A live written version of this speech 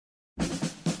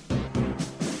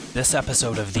This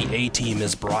episode of The A-Team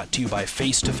is brought to you by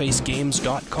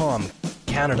FaceToFaceGames.com,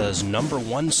 Canada's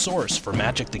 #1 source for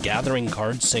Magic the Gathering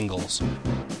card singles.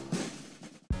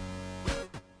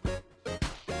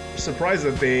 Surprised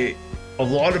that a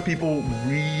lot of people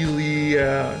really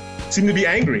seem to be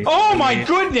angry. Oh my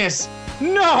goodness!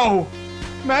 No!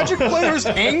 Magic players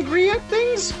angry at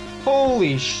things?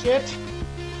 Holy shit.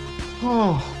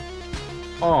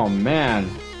 Oh man.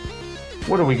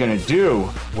 What are we gonna do?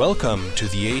 Welcome to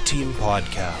the A-Team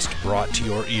podcast, brought to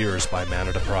your ears by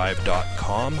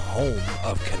ManaDeprived.com, home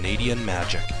of Canadian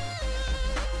Magic.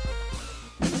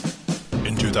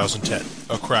 In 2010,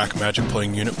 a crack Magic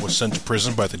playing unit was sent to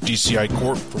prison by the DCI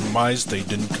court for crimes they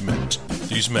didn't commit.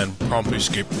 These men promptly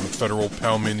escaped from a federal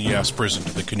pound-me-in-the-ass prison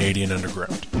to the Canadian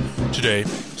underground. Today,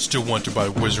 still wanted by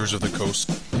wizards of the coast,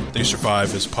 they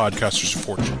survive as podcasters of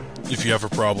fortune. If you have a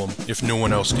problem, if no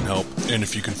one else can help, and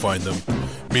if you can find them,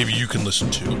 maybe you can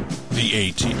listen to The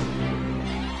A-Team.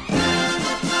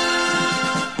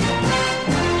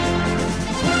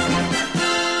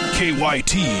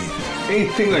 KYT.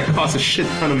 Anything that costs a shit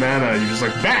ton of mana, you're just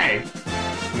like, bang!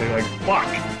 And they're like, fuck.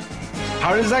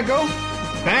 How does that go?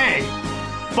 Bang!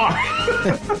 Fuck!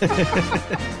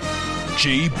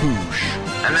 Jay Boosh.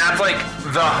 And that's like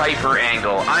the hyper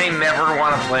angle. I never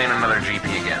want to play in another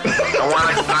GP again.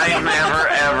 I never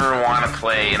ever want to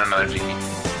play in another GP.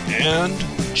 And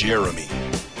Jeremy.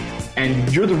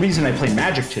 And you're the reason I play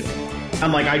Magic today.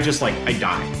 I'm like, I died.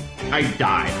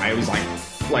 I was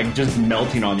like just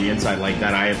melting on the inside like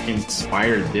that. I have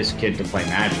inspired this kid to play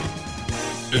Magic.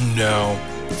 And now,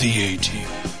 The A-Team.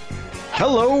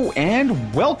 Hello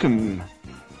and welcome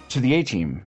to the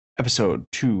A-Team, episode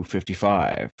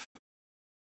 255.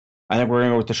 I think we're going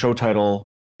to go with the show title,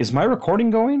 Is My Recording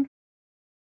Going?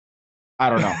 I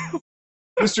don't know.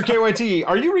 Mr. KYT,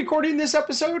 are you recording this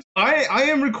episode? I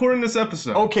am recording this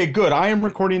episode. Okay, good. I am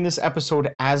recording this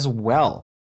episode as well.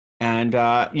 And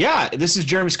this is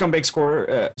Jeremy Scumbag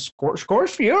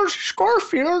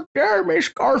Scorefield, Jeremy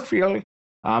Scorefield.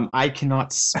 I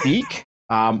cannot speak.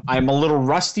 I'm a little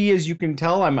rusty, as you can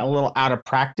tell. I'm a little out of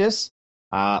practice.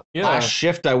 Last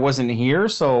shift I wasn't here,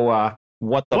 so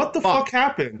what the fuck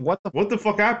happened? What the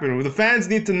fuck happened? The fans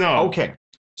need to know. Okay,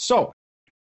 so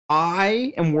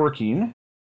I am working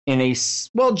in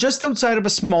just outside of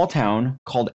a small town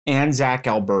called Anzac,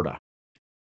 Alberta.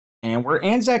 And where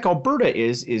Anzac, Alberta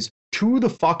is to the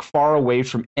fuck far away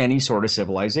from any sort of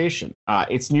civilization.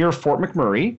 It's near Fort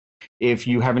McMurray. If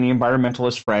you have any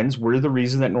environmentalist friends, we're the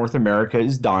reason that North America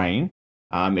is dying.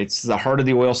 It's the heart of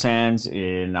the oil sands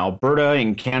in Alberta,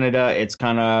 in Canada. It's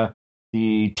kind of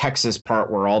the Texas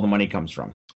part where all the money comes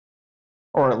from.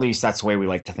 Or at least that's the way we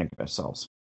like to think of ourselves.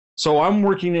 So I'm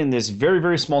working in this very,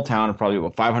 very small town of probably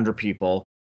about 500 people.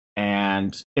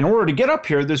 And in order to get up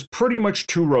here, there's pretty much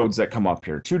two roads that come up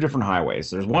here, two different highways.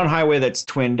 There's one highway that's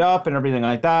twinned up and everything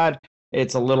like that.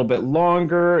 It's a little bit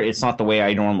longer. It's not the way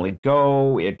I normally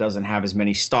go. It doesn't have as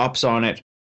many stops on it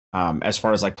as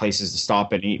far as like places to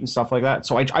stop and eat and stuff like that.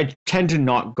 So I tend to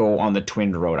not go on the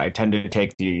twinned road. I tend to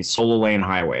take the solo lane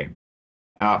highway.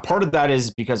 Part of that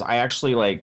is because I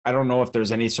actually I don't know if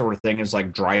there's any sort of thing as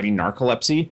like driving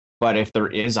narcolepsy, but if there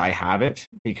is, I have it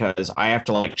because I have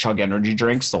to chug energy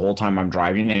drinks the whole time I'm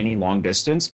driving any long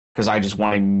distance because I just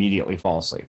want to immediately fall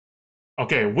asleep.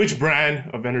 Okay, which brand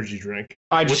of energy drink?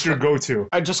 What's your go-to?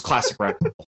 I just classic Red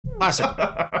Bull. Classic.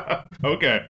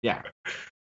 Okay. Yeah.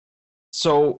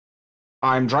 So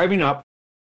I'm driving up,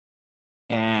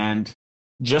 and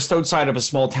just outside of a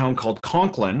small town called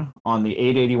Conklin on the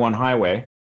 881 highway,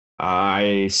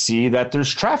 I see that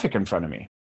there's traffic in front of me.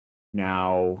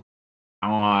 Now,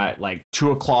 at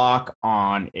 2 o'clock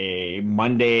on a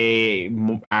Monday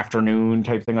afternoon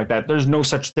type thing like that, there's no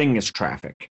such thing as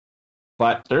traffic.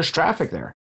 But there's traffic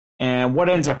there. And what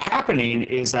ends up happening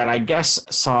is that I guess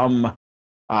some,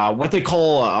 what they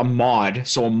call a mod.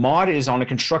 So a mod is on a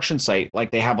construction site.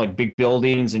 Like they have big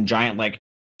buildings and giant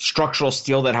structural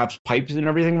steel that have pipes and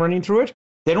everything running through it.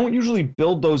 They don't usually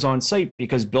build those on site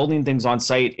because building things on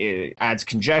site, it adds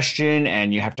congestion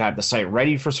and you have to have the site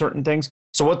ready for certain things.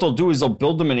 So what they'll do is they'll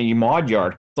build them in a mod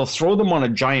yard. They'll throw them on a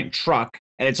giant truck.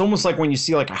 And it's almost like when you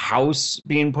see a house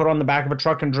being put on the back of a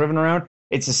truck and driven around.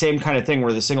 It's the same kind of thing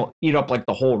where this thing will eat up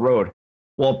the whole road.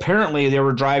 Well, apparently they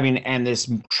were driving and this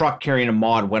truck carrying a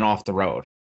mod went off the road.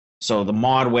 So the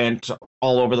mod went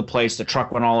all over the place. The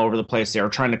truck went all over the place. They were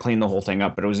trying to clean the whole thing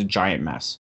up, but it was a giant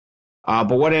mess.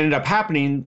 But what ended up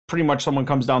happening, pretty much someone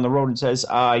comes down the road and says,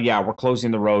 we're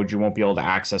closing the road. You won't be able to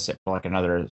access it for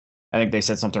another, I think they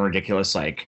said something ridiculous,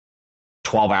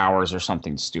 12 hours or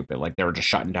something stupid. They were just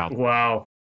shutting down. Wow.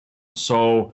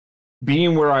 So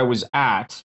being where I was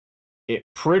at, it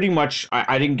pretty much,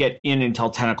 I didn't get in until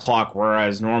 10 o'clock,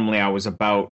 whereas normally I was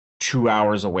about 2 and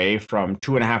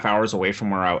a half hours away from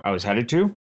where I was headed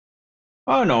to.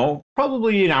 Oh, no,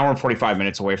 probably an hour and 45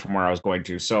 minutes away from where I was going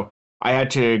to. So I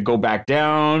had to go back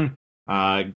down,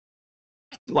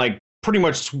 like pretty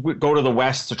much go to the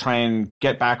west to try and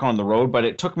get back on the road. But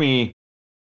it took me,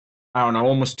 I don't know,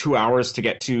 almost 2 hours to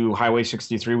get to Highway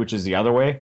 63, which is the other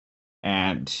way.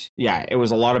 And yeah, it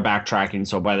was a lot of backtracking.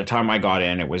 So by the time I got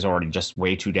in, it was already just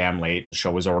way too damn late. The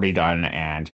show was already done,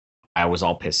 and I was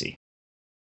all pissy.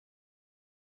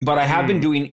 But I have been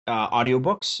doing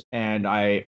audiobooks, and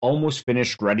I almost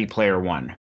finished Ready Player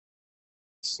One.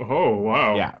 Oh,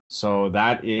 wow. Yeah, so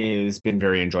that has been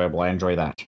very enjoyable. I enjoy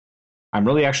that. I'm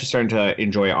really actually starting to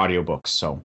enjoy audiobooks.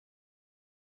 So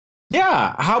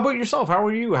yeah, how about yourself? How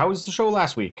are you? How was the show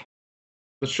last week?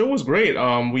 The show was great.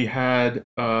 We had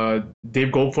Dave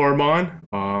Goldfarb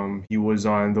on. He was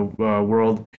on the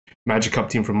World Magic Cup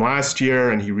team from last year,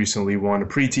 and he recently won a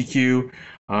pre-TQ.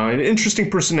 An interesting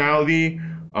personality.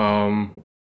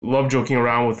 Love joking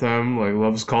around with him. Like,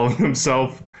 loves calling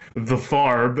himself the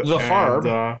Farb. The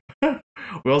Farb.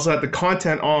 We also had the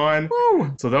content on,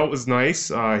 Woo! so that was nice.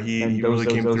 He really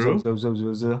came through.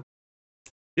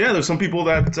 Yeah, there's some people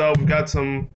that we got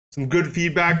some good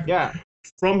feedback. Yeah.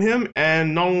 From him,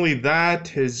 and not only that,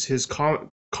 his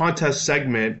contest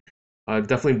segment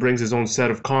definitely brings his own set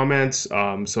of comments.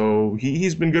 So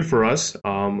he's been good for us.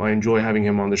 I enjoy having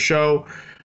him on the show.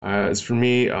 As for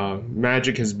me,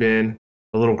 Magic has been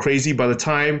a little crazy. By the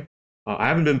time I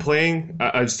haven't been playing,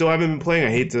 I still haven't been playing.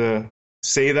 I hate to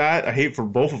say that. I hate for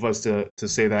both of us to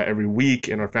say that every week,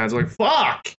 and our fans are like,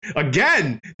 "Fuck!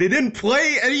 Again, they didn't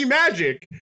play any Magic."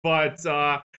 But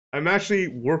I'm actually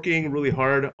working really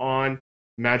hard on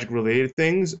Magic-related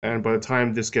things, and by the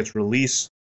time this gets released,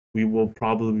 we will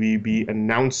probably be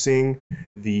announcing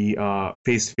the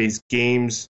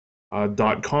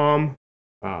face-to-face-games.com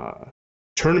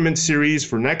tournament series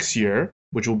for next year,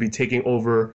 which will be taking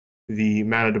over the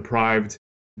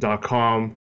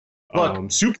mana-deprived.com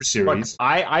super series. Look,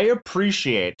 I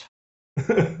appreciate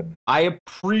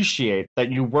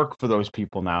that you work for those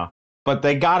people now, but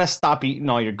they gotta stop eating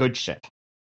all your good shit.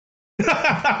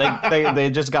 they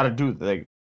just gotta do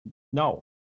no.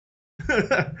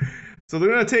 So they're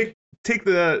gonna take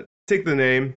the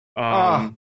name.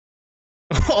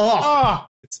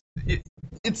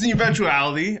 It's the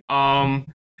eventuality.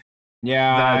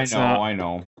 Yeah, I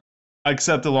know. I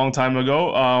accepted a long time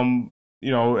ago.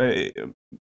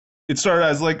 It started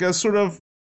as like a sort of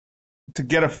to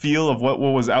get a feel of what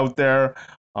was out there.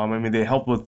 I mean, they helped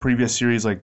with previous series.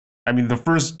 Like, I mean, the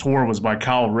first tour was by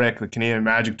Kyle Rick, the Canadian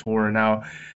Magic Tour, and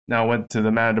now went to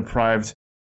the Mana Deprived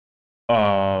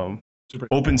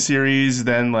Open Series.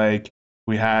 Then, like,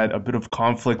 we had a bit of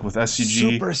conflict with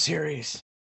SCG. Super Series.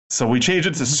 So we changed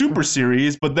it to Super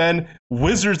Series, but then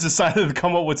Wizards decided to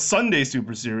come up with Sunday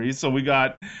Super Series, so we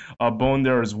got boned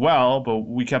there as well, but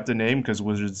we kept the name because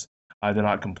Wizards did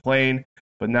not complain.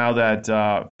 But now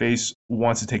that Face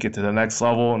wants to take it to the next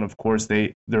level, and of course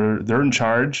they're in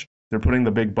charge, they're putting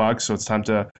the big bucks, so it's time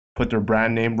to put their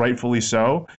brand name, rightfully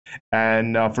so.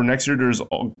 And for next year, there's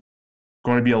going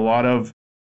to be a lot of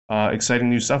exciting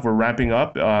new stuff. We're ramping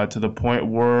up to the point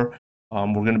where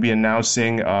we're going to be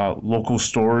announcing local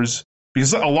stores,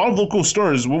 because a lot of local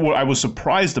stores, what I was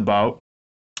surprised about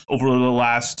over the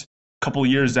last couple of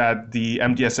years that the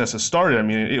MDSS has started. I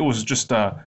mean, it was just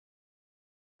I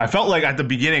felt like at the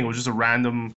beginning it was just a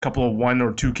random couple of 1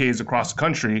 or 2Ks across the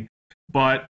country,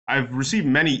 but I've received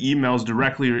many emails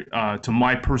directly to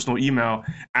my personal email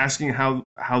asking how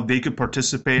they could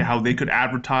participate, how they could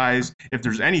advertise, if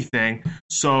there's anything.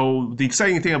 So the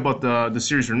exciting thing about the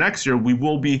series for next year, we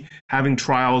will be having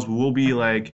trials. We will be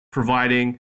like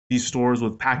providing these stores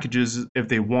with packages if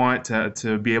they want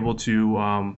to be able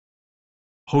to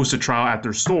host a trial at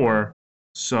their store.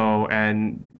 So,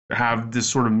 and have this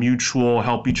sort of mutual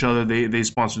help each other. They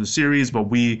sponsor the series, but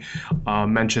we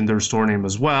mentioned their store name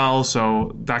as well.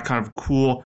 So that kind of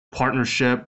cool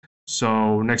partnership.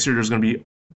 So next year there's going to be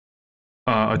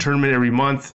a tournament every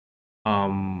month. I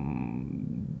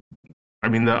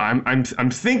mean,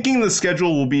 I'm thinking the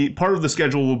schedule will be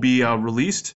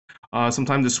released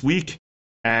sometime this week,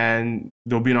 and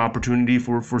there'll be an opportunity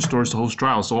for stores to host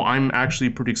trials. So I'm actually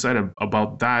pretty excited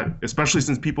about that, especially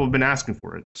since people have been asking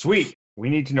for it. Sweet. We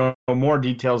need to know more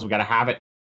details. We got to have it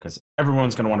because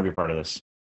everyone's going to want to be part of this.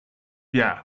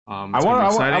 Yeah. I want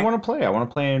to play. I want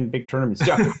to play in big tournaments.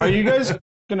 Yeah. Are you guys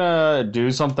going to do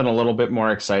something a little bit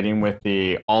more exciting with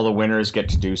all the winners get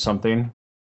to do something?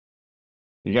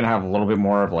 You're going to have a little bit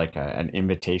more of like an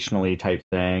invitational-y type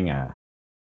thing?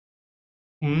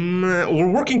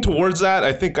 We're working towards that.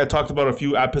 I think I talked about a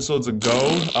few episodes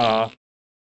ago.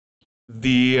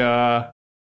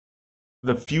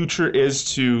 The future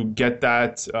is to get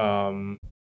that.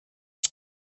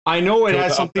 I know it Build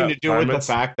has up something that to do with the requirements.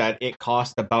 fact that it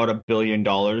cost about $1 billion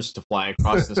to fly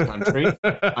across this country.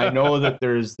 I know that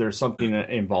there's something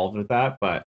involved with that,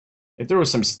 but if there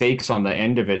was some stakes on the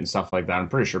end of it and stuff like that, I'm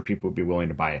pretty sure people would be willing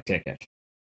to buy a ticket.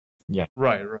 Yeah.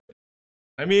 Right.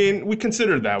 I mean, we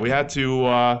considered that. We had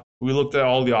to. We looked at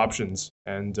all the options,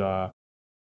 and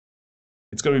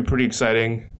it's going to be pretty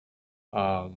exciting.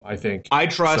 I think. I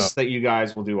trust that you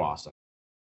guys will do awesome.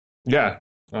 Yeah,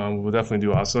 we'll definitely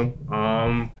do awesome.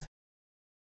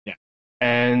 Yeah.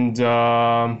 And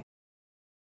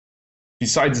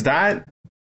besides that,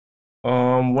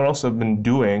 what else I've been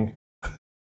doing?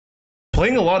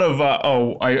 Playing a lot of.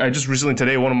 I just recently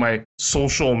today one of my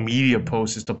social media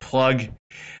posts is to plug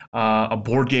a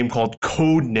board game called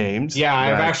Code Names. Yeah,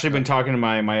 I've actually been talking to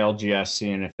my LGS,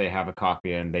 seeing if they have a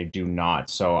copy, and they do not.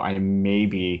 So I may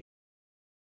be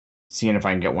seeing if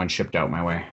I can get one shipped out my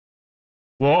way.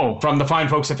 Whoa. From the fine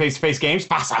folks at Face to Face Games.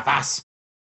 Fast.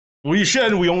 Well, you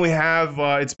should. We only have,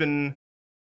 it's been,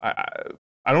 I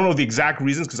don't know the exact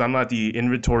reasons because I'm not the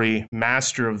inventory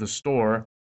master of the store,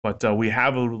 but we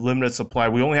have a limited supply.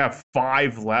 We only have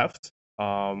 5 left.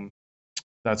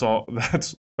 That's all.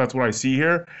 That's what I see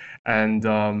here. And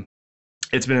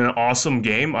it's been an awesome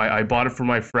game. I bought it for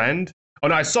my friend. Oh,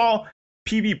 no, I saw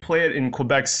PB play it in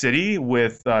Quebec City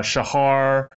with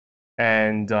Shahar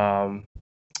and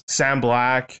Sam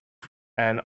Black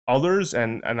and others,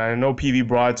 and I know PV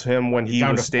brought it to him when he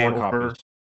was staying over.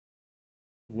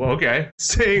 Well, okay,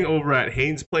 staying over at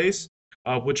Haynes' place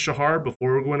with Shahar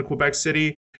before we were going to Quebec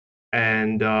City,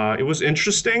 and it was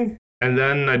interesting. And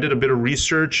then I did a bit of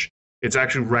research. It's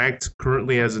actually ranked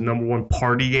currently as the #1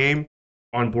 party game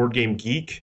on Board Game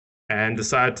Geek, and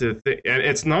decided to. And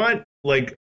it's not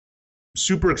like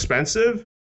super expensive.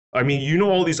 I mean, you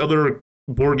know, all these other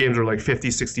board games are like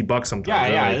 $50-$60 sometimes.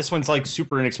 Yeah. Right? This one's like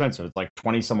super inexpensive. It's like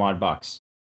 20 some odd bucks.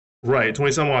 Right,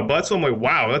 20 some odd bucks. So I'm like,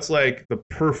 wow, that's like the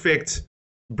perfect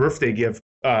birthday gift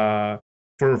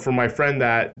for my friend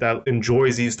that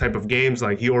enjoys these type of games.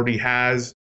 Like he already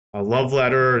has a Love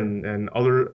Letter and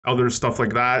other stuff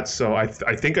like that. So I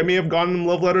think I may have gotten him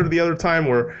Love Letter the other time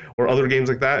or other games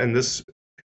like that. And this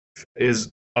is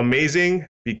amazing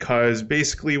because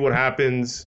basically what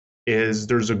happens is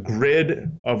there's a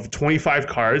grid of 25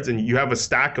 cards and you have a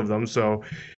stack of them. So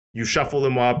you shuffle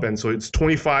them up. And so it's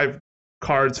 25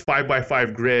 cards,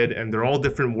 5x5 grid, and they're all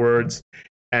different words.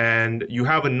 And you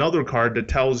have another card that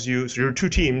tells you, so you're 2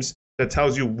 teams, that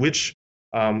tells you which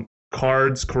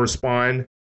cards correspond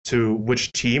to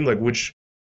which team, like which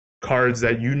cards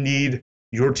that you need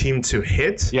your team to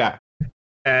hit. Yeah.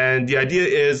 And the idea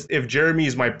is if Jeremy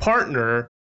is my partner,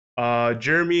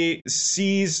 Jeremy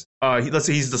sees, let's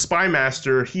say he's the spy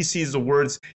master, he sees the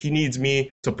words he needs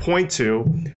me to point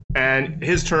to, and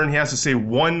his turn he has to say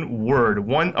one word,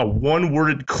 a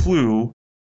one-worded clue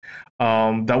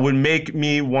that would make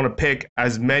me want to pick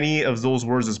as many of those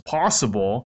words as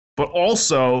possible, but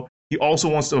also he also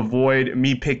wants to avoid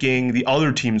me picking the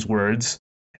other team's words.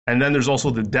 And then there's also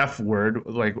the deaf word,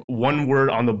 like one word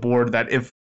on the board that if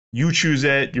you choose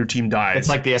it, your team dies. It's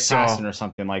like the assassin or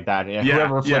something like that.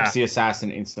 Whoever flips the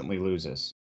assassin instantly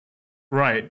loses.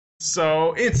 Right.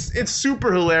 So it's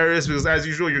super hilarious because as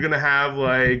usual you're gonna have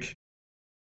like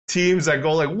teams that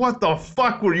go like, what the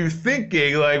fuck were you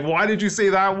thinking? Like, why did you say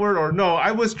that word? Or no,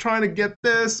 I was trying to get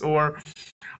this. Or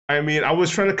I mean, I was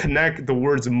trying to connect the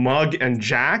words mug and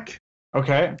jack.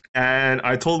 Okay. And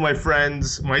I told my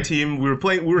friends, my team, we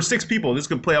were 6 people. This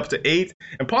could play up to 8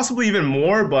 and possibly even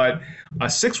more, but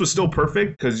 6 was still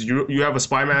perfect because you have a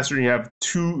spy master and you have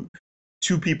two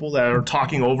people that are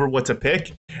talking over what to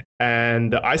pick.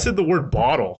 And I said the word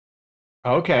bottle.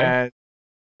 Okay.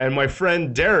 And my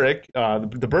friend Derek,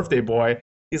 the birthday boy,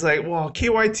 he's like, well,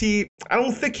 KYT, I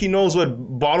don't think he knows what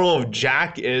bottle of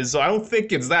Jack is, so I don't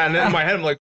think it's that. And then in my head, I'm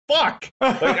like, fuck!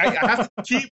 Like, I have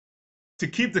to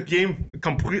keep the game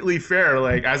completely fair,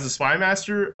 like, as the spy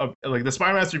master, the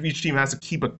spy master of each team has to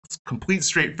keep a complete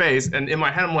straight face. And in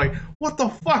my head, I'm like, what the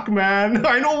fuck, man?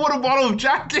 I know what a bottle of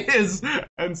Jack is!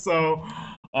 And so,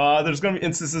 there's going to be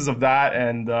instances of that,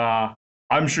 and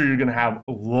I'm sure you're going to have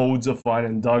loads of fun.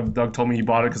 And Doug told me he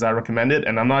bought it because I recommended it.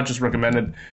 And I'm not just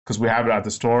recommended because we have it at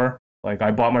the store. Like,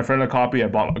 I bought my friend a copy. I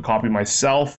bought a copy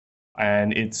myself.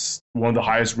 And it's one of the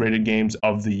highest rated games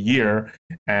of the year.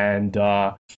 And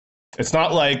It's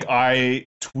not like I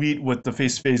tweet with the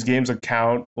face-to-face games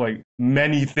account like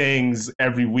many things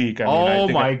every week.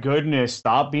 My goodness,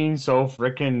 stop being so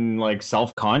freaking like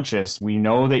self-conscious. We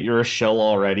know that you're a shill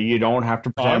already. You don't have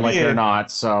to pretend like you're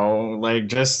not. So like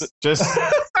just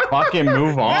fucking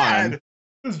move on. Man,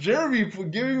 this Jeremy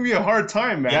giving me a hard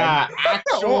time, man. Yeah,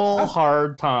 actual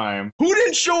hard time. Who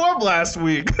didn't show up last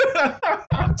week?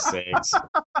 Sakes.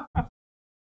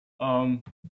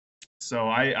 So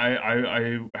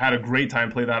I had a great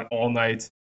time, played that all night,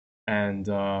 and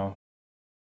now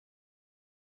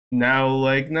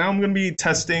I'm gonna be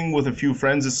testing with a few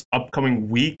friends this upcoming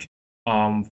week,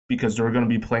 because they're gonna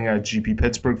be playing at GP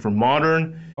Pittsburgh for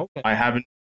Modern. Okay. I haven't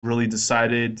really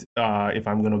decided if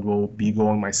I'm gonna be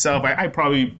going myself. I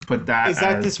probably put that. Is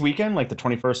that this weekend, like the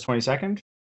 21st, 22nd?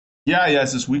 Yeah,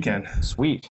 it's this weekend.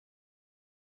 Sweet.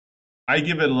 I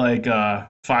give it like a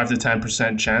 5 to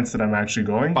 10% chance that I'm actually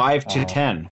going. 5 to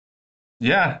 10.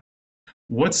 Yeah.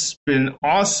 What's been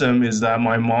awesome is that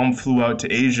my mom flew out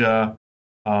to Asia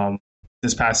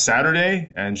this past Saturday,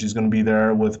 and she's going to be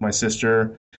there with my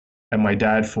sister and my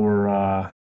dad for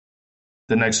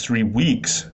the next 3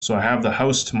 weeks. So I have the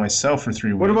house to myself for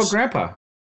 3 weeks. What about Grandpa?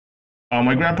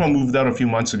 My grandpa moved out a few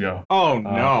months ago. Oh,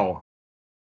 no.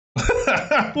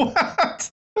 What?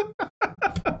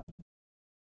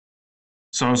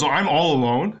 So I'm all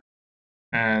alone,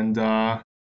 and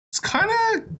it's kind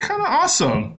of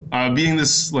awesome being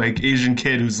this like Asian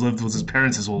kid who's lived with his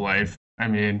parents his whole life. I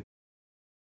mean,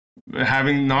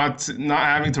 having not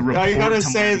having to report. I gotta to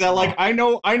say that, myself. like,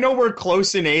 I know we're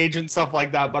close in age and stuff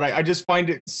like that, but I just find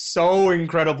it so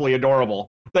incredibly adorable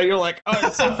that you're like, oh,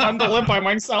 it's so fun to live by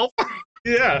myself.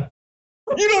 Yeah,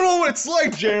 you don't know what it's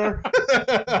like, Jer.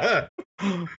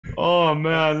 Oh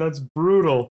man, that's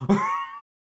brutal.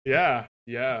 Yeah.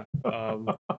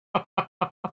 But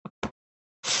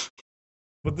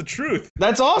the truth.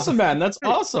 That's awesome, man. That's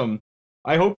awesome.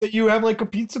 I hope that you have like a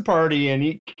pizza party and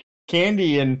eat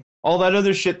candy and all that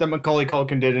other shit that Macaulay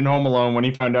Culkin did in Home Alone when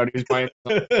he found out he was buying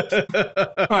something.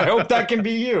 I hope that can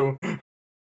be you.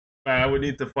 I would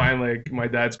need to find like my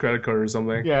dad's credit card or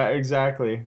something. Yeah,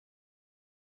 exactly.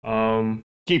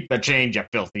 Keep the change, you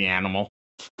filthy animal.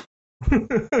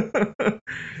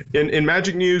 In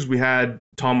Magic News, we had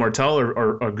Tom Martell,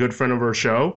 a good friend of our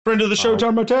show. Friend of the show,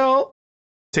 Tom Martell.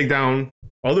 Take down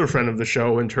other friend of the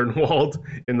show in Turnwald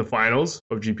in the finals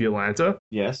of GP Atlanta.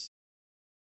 Yes.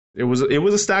 It was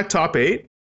a stacked top 8.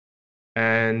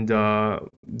 And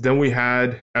then we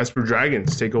had Esper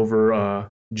Dragons take over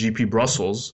GP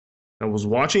Brussels. I was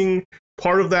watching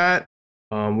part of that.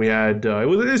 We had it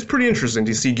was pretty interesting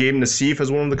to see Gabe Nassif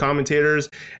as one of the commentators,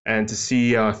 and to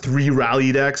see 3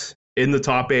 rally decks in the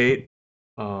top 8.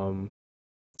 So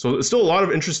it's still a lot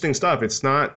of interesting stuff. It's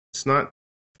not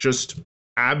just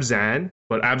Abzan,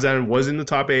 but Abzan was in the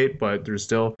top 8. But there's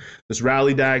still this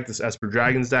rally deck, this Esper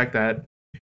Dragons deck that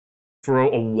for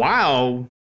a while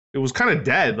it was kind of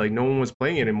dead. Like no one was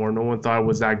playing it anymore. No one thought it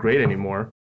was that great anymore.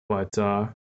 But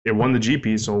it won the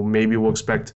GP, so maybe we'll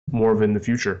expect more of it in the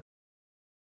future.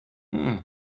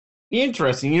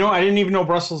 Interesting. You know, I didn't even know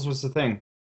Brussels was the thing.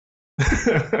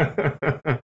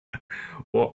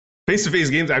 Well, face-to-face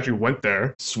games actually went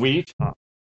there. Sweet.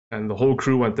 And the whole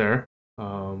crew went there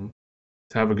to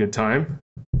have a good time.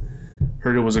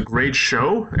 Heard it was a great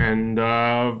show, and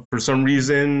for some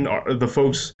reason, the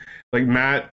folks like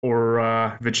Matt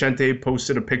or Vicente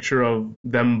posted a picture of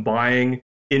them buying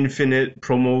infinite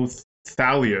promo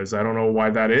Thalias. I don't know why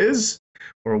that is,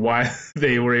 or why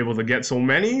they were able to get so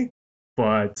many,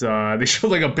 but they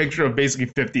showed like a picture of basically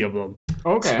 50 of them.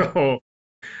 Okay. So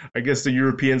I guess the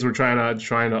Europeans were trying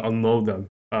to unload them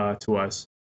to us.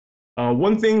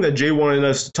 One thing that Jay wanted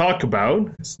us to talk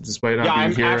about, despite not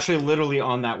being here, I'm actually literally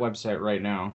on that website right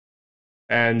now,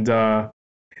 and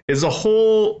is a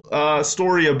whole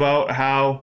story about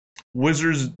how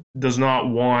Wizards does not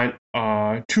want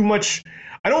too much.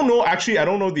 I don't know. Actually, I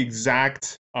don't know the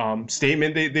exact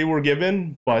statement they were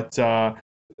given, but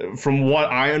from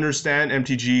what I understand,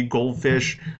 MTG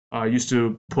Goldfish used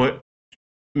to put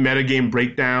metagame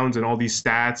breakdowns and all these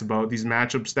stats about these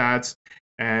matchup stats.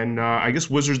 And I guess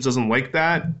Wizards doesn't like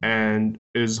that and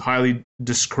is highly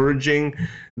discouraging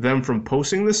them from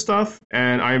posting this stuff.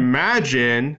 And I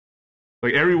imagine,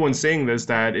 like everyone's saying this,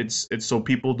 that it's so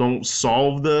people don't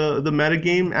solve the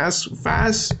metagame as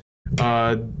fast.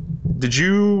 Did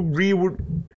you read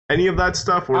any of that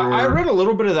stuff? Or... I read a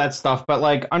little bit of that stuff, but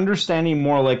like understanding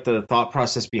more like the thought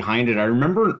process behind it. I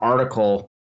remember an article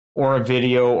or a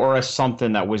video or a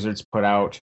something that Wizards put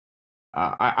out.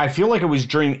 I feel like it was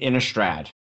during Innistrad,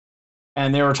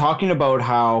 and they were talking about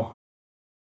how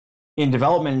in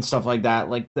development and stuff like that,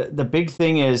 like the big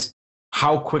thing is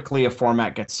how quickly a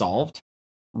format gets solved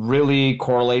really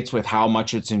correlates with how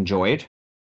much it's enjoyed.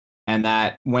 And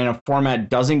that when a format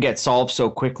doesn't get solved so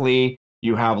quickly,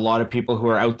 you have a lot of people who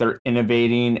are out there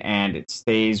innovating, and it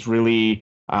stays really,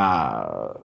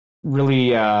 I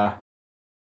don't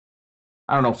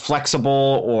know,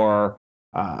 flexible or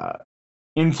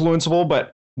influenceable.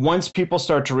 But once people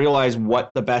start to realize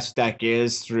what the best deck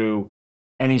is through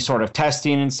any sort of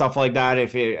testing and stuff like that,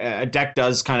 if a deck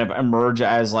does kind of emerge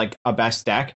as like a best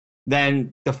deck,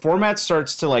 then the format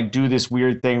starts to like do this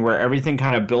weird thing where everything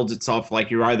kind of builds itself. Like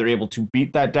you're either able to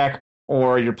beat that deck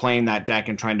or you're playing that deck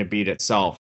and trying to beat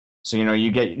itself. So, you know,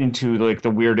 you get into like the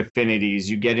weird affinities,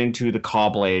 you get into the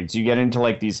Cobblades, you get into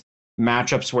like these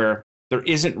matchups where there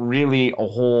isn't really a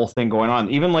whole thing going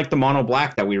on. Even like the mono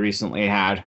black that we recently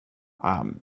had.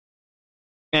 And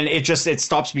it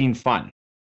stops being fun.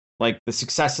 Like the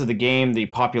success of the game, the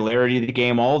popularity of the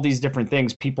game, all of these different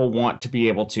things, people want to be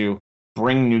able to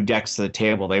bring new decks to the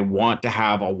table. They want to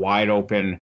have a wide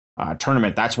open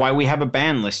tournament. That's why we have a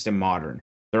ban list in Modern.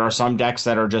 There are some decks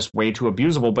that are just way too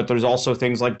abusable, but there's also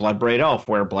things like Bloodbraid Elf,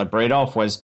 where Bloodbraid Elf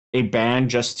was a ban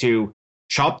just to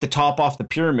chop the top off the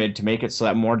pyramid to make it so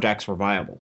that more decks were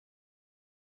viable.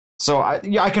 So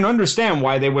I can understand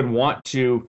why they would want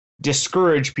to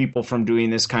discourage people from doing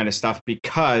this kind of stuff,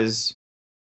 because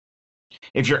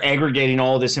if you're aggregating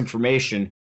all this information,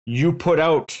 you put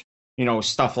out, you know,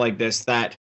 stuff like this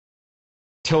that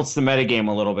tilts the metagame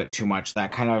a little bit too much,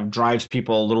 that kind of drives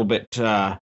people a little bit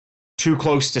too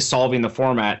close to solving the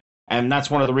format. And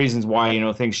that's one of the reasons why, you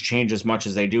know, things change as much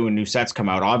as they do and new sets come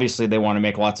out. Obviously, they want to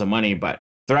make lots of money, but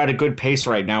they're at a good pace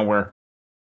right now where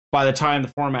by the time the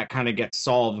format kind of gets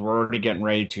solved, we're already getting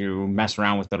ready to mess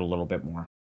around with it a little bit more.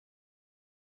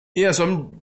 Yeah,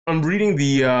 so I'm reading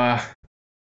the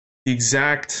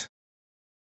exact.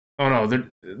 Oh no,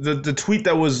 the tweet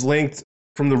that was linked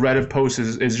from the Reddit post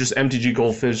is just MTG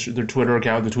Goldfish, their Twitter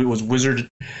account. The tweet was Wizard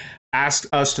asked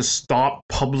us to stop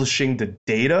publishing the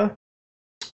data,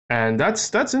 and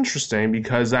that's interesting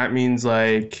because that means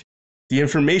like the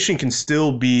information can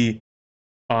still be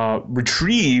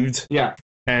retrieved,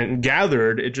 and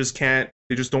gathered. It just can't.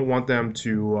 They just don't want them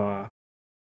to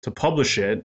publish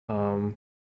it.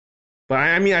 But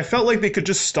I mean, I felt like they could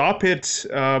just stop it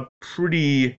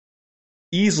pretty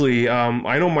easily.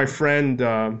 I know my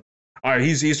friend,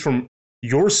 he's from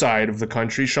your side of the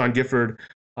country, Sean Gifford.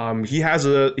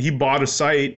 He bought a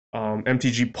site,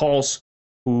 MTG Pulse,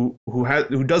 who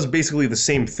does basically the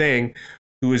same thing.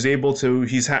 Who is able to?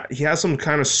 He has some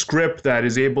kind of script that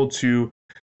is able to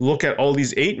look at all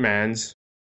these 8-mans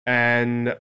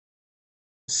and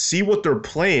see what they're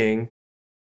playing.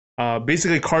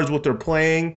 Basically, cards what they're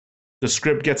playing. The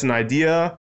script gets an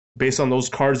idea based on those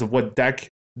cards of what deck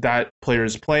that player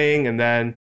is playing, and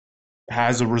then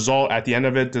has a result at the end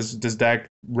of it. Does deck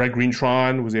Red Green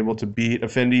Tron was able to beat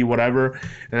Affinity, whatever,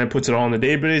 and then puts it all in the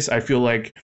database. I feel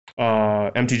like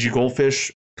MTG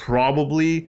Goldfish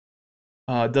probably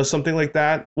does something like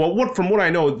that. Well, from what I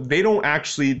know, they don't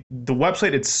actually. The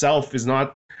website itself is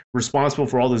not responsible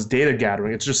for all this data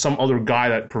gathering. It's just some other guy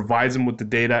that provides them with the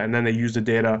data, and then they use the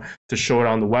data to show it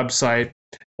on the website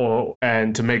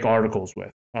and to make articles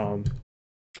with.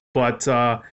 But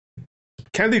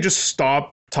can't they just stop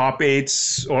top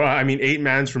 8s, or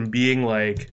 8-mans from being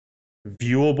like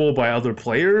viewable by other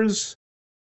players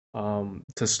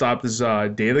to stop this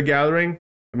data gathering?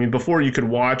 I mean, before you could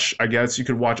watch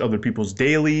other people's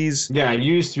dailies. Yeah,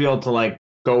 you used to be able to like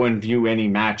go and view any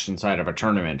match inside of a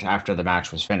tournament after the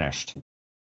match was finished.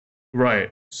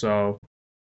 Right. So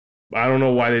I don't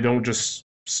know why they don't just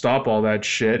stop all that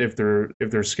shit if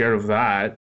they're scared of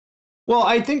that. Well,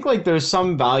 I think like there's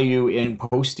some value in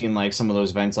posting like some of those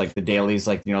events, like the dailies,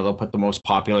 like, you know, they'll put the most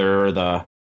popular or the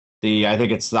I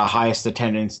think it's the highest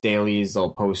attendance dailies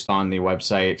they'll post on the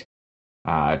website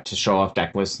to show off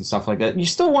deck lists and stuff like that. You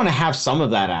still want to have some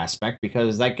of that aspect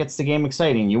because that gets the game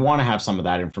exciting. You want to have some of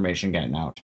that information getting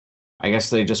out. I guess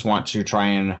they just want to try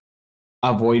and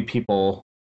avoid people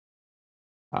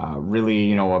really,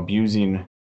 you know, abusing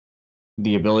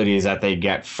the abilities that they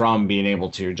get from being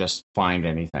able to just find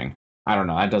anything. I don't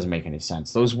know. That doesn't make any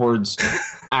sense. Those words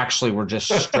actually were just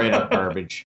straight up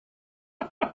garbage.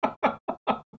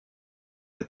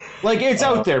 Like, it's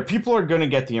out there. People are going to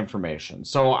get the information.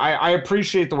 So I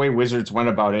appreciate the way Wizards went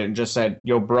about it and just said,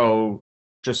 yo, bro,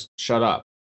 just shut up.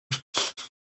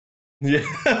 Yeah.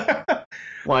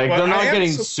 Like, they're not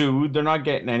getting sued. They're not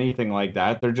getting anything like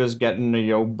that. They're just getting the,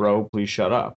 yo, bro, please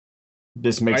shut up.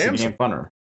 This makes the game funner.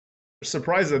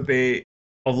 Surprised that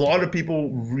a lot of people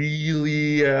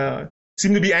really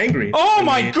seem to be angry. Oh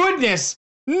my goodness!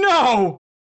 No!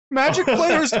 Magic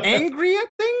players angry at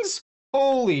things?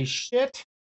 Holy shit.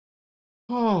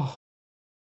 Oh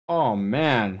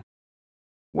man.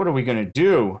 What are we going to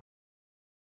do?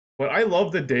 But I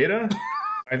love the data.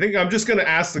 I think I'm just gonna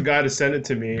ask the guy to send it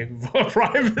to me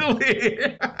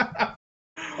privately.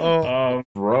 Bro.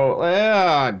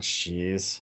 Ah,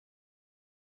 jeez.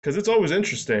 Because it's always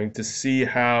interesting to see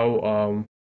how,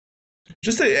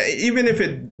 even if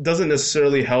it doesn't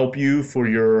necessarily help you for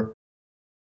your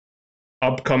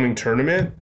upcoming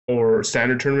tournament or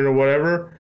standard tournament or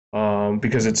whatever,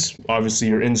 because it's obviously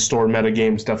your in-store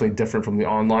metagame is definitely different from the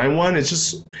online one. It's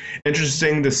just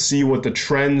interesting to see what the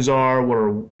trends are,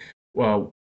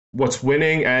 what's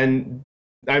winning, and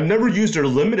I've never used their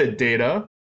limited data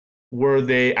where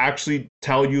they actually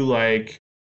tell you, like,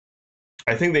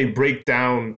 I think they break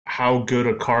down how good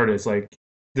a card is, like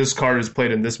this card is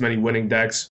played in this many winning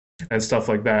decks and stuff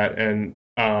like that, and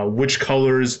which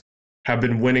colors have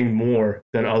been winning more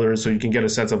than others, so you can get a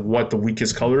sense of what the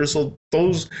weakest color is. So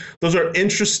those are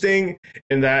interesting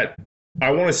in that I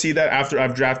want to see that after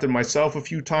I've drafted myself a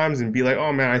few times and be like,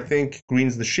 oh man, I think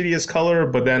green's the shittiest color,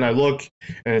 but then I look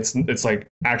and it's like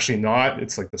actually not.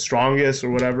 It's like the strongest or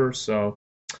whatever. So,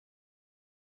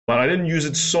 but I didn't use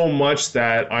it so much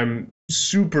that I'm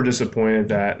super disappointed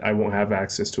that I won't have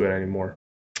access to it anymore.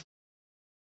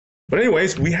 But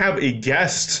anyways, we have a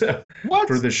guest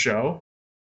for the show.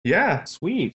 Yeah.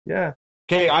 Sweet. Yeah.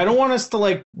 Okay, I don't want us to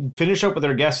like finish up with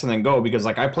our guests and then go, because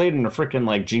like I played in a freaking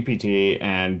like GPT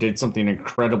and did something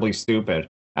incredibly stupid,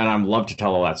 and I'd love to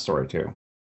tell that story too.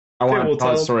 I wanted to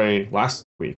tell the story last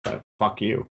week, but fuck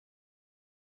you.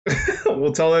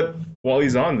 We'll tell it while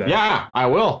he's on then. Yeah, I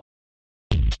will.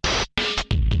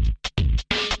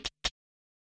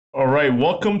 All right,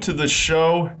 welcome to the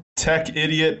show, tech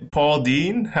idiot Paul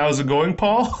Dean. How's it going,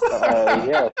 Paul?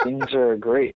 Yeah, things are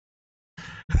great.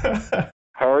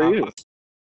 How are you?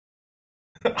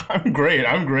 I'm great,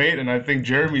 and I think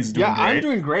Jeremy's doing great. Yeah, I'm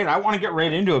doing great. I want to get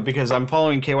right into it because I'm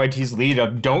following KYT's lead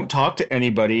of don't talk to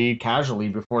anybody casually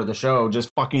before the show. Just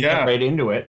fucking get right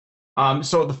into it.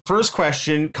 So the first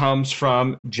question comes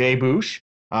from Jay Boosh,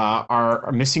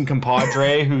 our missing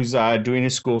compadre who's doing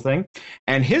his school thing.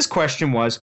 And his question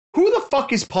was, who the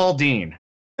fuck is Paul Dean?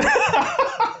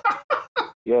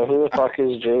 Yeah, who the fuck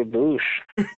is Jay Boosh?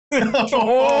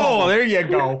 Oh, there you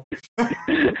go.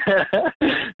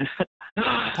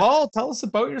 Paul, tell us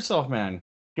about yourself, man.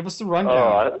 Give us the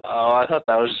rundown. I thought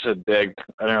that was just a dig.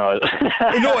 I don't know.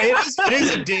 No, it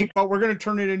is a dig, but we're going to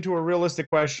turn it into a realistic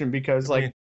question because,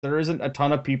 like, there isn't a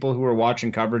ton of people who are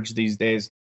watching coverage these days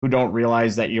who don't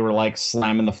realize that you were, like,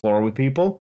 slamming the floor with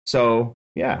people. So,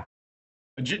 yeah.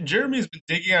 Jeremy's been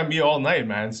digging at me all night,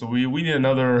 man. So we need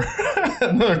another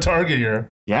another target here.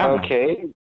 Yeah. Okay.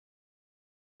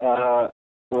 Well,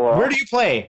 where do you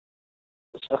play?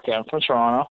 Okay, I'm from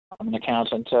Toronto. I'm an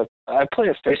accountant. I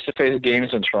play face-to-face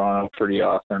games in Toronto pretty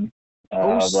often.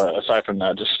 But aside from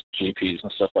that, just GPs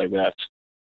and stuff like that.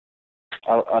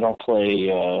 I don't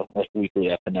play like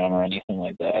weekly FNM or anything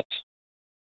like that.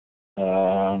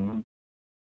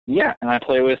 Yeah, and I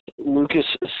play with Lucas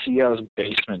Sia's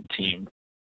basement team.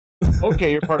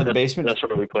 Okay, you're part of the basement. That's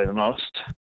where we play the most.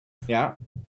 Yeah.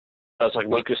 That's like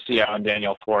Lucas Sia and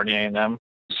Daniel Fournier and them.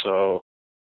 So,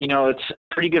 you know, it's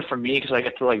pretty good for me because I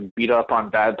get to like beat up on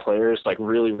bad players like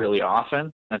really, really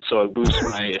often, and so it boosts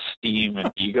my esteem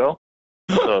and ego.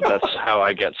 So that's how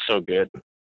I get so good.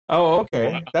 Oh,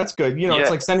 okay, that's good. You know,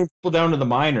 it's like sending people down to the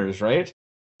minors, right?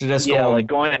 To just like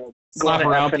going slap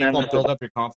around people and build up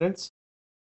your confidence.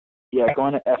 Yeah,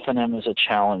 going to FNM is a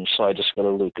challenge, so I just go to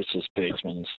Lucas's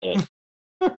basement instead.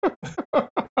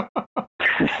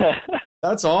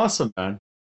 That's awesome, man.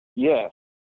 Yeah.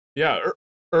 Yeah.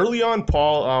 Early on,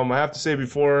 Paul, I have to say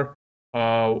before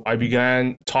I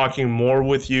began talking more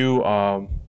with you, I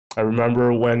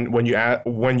remember when you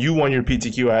won your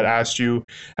PTQ, I had asked you,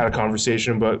 had a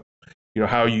conversation, but you know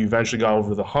how you eventually got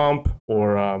over the hump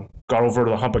or got over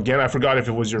the hump again. I forgot if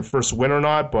it was your first win or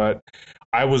not, but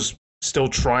I was still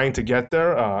trying to get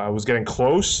there. I was getting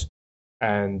close,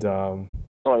 and I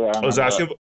was asking.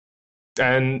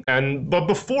 But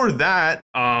before that,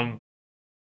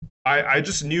 I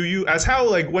just knew you as how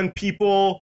like when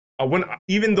people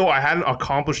even though I hadn't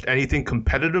accomplished anything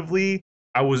competitively,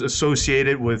 I was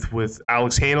associated with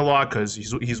Alex Hayne a lot because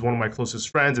he's one of my closest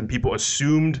friends, and people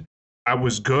assumed I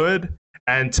was good.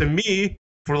 And to me,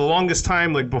 for the longest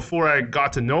time, like before I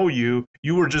got to know you,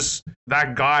 you were just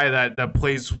that guy that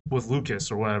plays with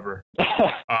Lucas or whatever.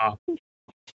 So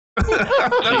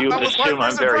you assume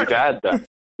I'm very bad then?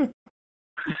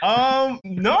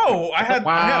 No, I had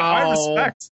high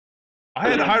respect. I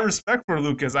had high respect for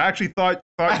Lucas. I actually thought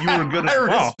you were good as well.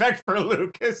 High respect for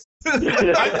Lucas.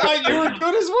 I thought you were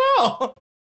good as well.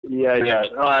 Yeah, yeah.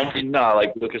 No, I mean, no,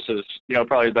 like Lucas is,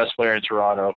 probably the best player in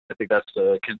Toronto. I think that's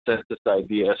the consensus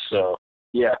idea. So,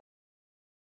 yeah,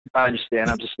 I understand.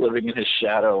 I'm just living in his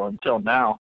shadow until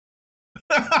now.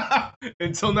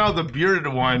 Until now, the bearded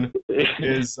one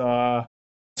is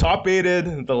top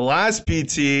aided the last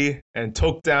PT and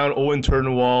took down Owen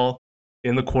Turnwall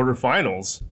in the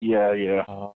quarterfinals. Yeah, yeah.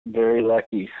 Very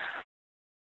lucky.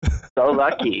 So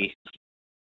lucky.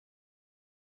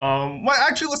 Well,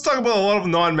 actually, let's talk about a lot of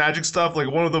non-Magic stuff.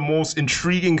 Like, one of the most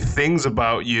intriguing things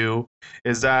about you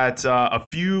is that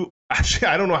actually,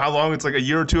 I don't know how long, it's like a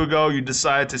year or two ago, you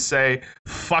decided to say,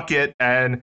 fuck it,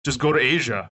 and just go to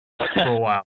Asia for a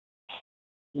while.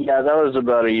 Yeah, that was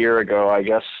about a year ago. I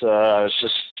guess I was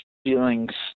just feeling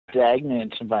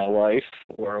stagnant in my life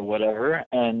or whatever,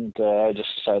 and I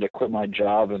just decided to quit my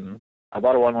job, and I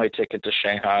bought a one-way ticket to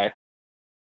Shanghai.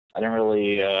 I didn't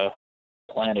really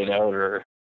plan it out or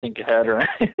think ahead or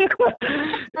anything.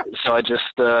 So I just,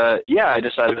 I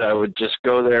decided I would just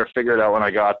go there, figure it out when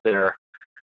I got there.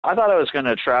 I thought I was going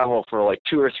to travel for like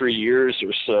 2 or 3 years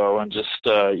or so and just,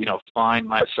 find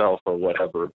myself or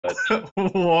whatever. But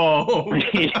whoa.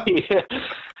 Yeah.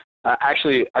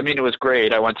 Actually, I mean, it was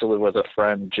great. I went to live with a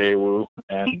friend, Jay Wu,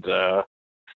 and I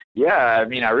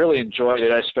really enjoyed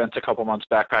it. I spent a couple months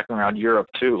backpacking around Europe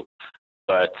too,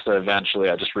 but eventually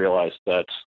I just realized that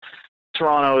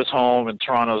Toronto is home and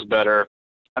Toronto's better.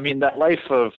 I mean, that life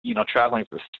of, traveling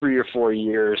for 3 or 4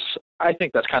 years, I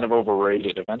think that's kind of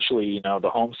overrated. Eventually, the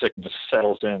homesickness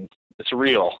settles in. It's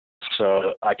real.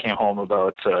 So I came home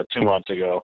about 2 months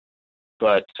ago,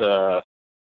 but it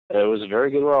was very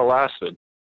good while it lasted.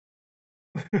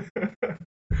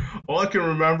 All I can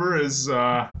remember is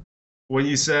when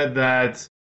you said that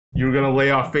you were going to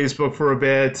lay off Facebook for a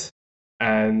bit,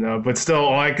 and but still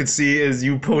all I could see is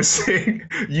you posting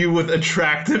you with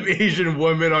attractive Asian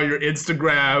women on your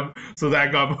Instagram, so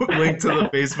that got linked to the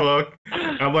Facebook.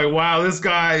 I'm like, wow, this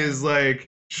guy is like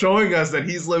showing us that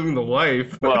he's living the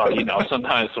life. Well,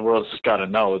 sometimes the world's just got to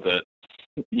know that,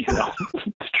 the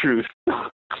truth of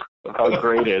how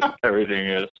great everything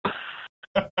is.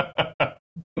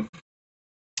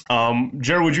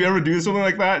 Jared, would you ever do something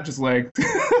like that? Just like,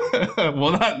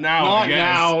 well, not now.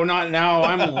 Not now.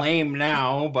 I'm lame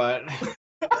now, but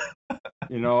that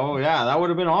would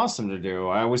have been awesome to do.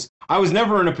 I was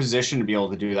never in a position to be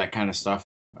able to do that kind of stuff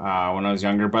when I was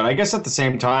younger. But I guess at the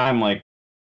same time, like,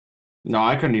 no,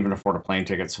 I couldn't even afford a plane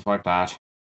ticket, so fuck that.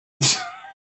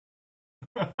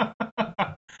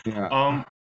 Yeah.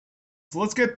 So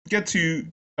let's get to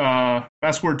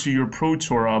fast forward to your pro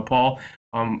tour, Paul.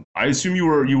 I assume you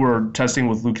were testing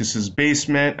with Lucas's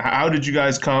Basement. How did you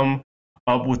guys come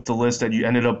up with the list that you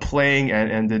ended up playing,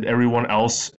 and did everyone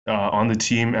else on the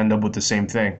team end up with the same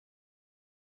thing?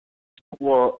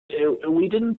 Well, we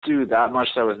didn't do that much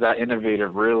that was that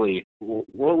innovative, really.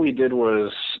 What we did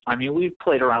was, we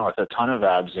played around with a ton of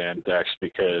Abzan decks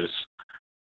because,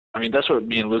 that's what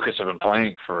me and Lucas have been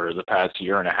playing for the past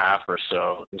year and a half or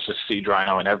so. It's just Seed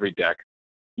Rhino in every deck,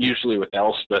 usually with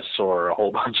Elspeths or a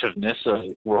whole bunch of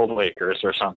Nissa Worldwakers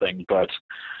or something. But,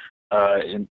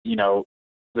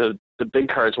 the big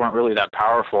cards weren't really that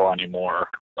powerful anymore.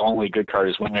 The only good card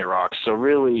is Wingmate Rocks. So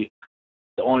really,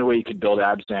 the only way you could build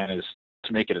Abzan is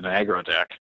to make it an aggro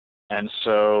deck. And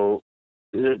so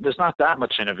there's not that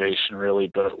much innovation,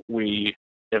 really, but we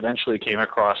eventually came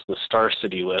across the Star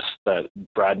City list that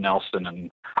Brad Nelson and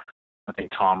I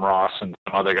think Tom Ross and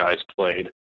some other guys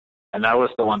played. And that was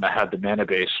the one that had the mana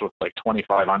base with like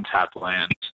 25 untapped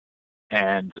lands.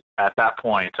 And at that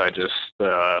point, I just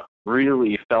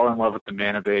really fell in love with the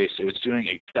mana base. It was doing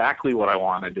exactly what I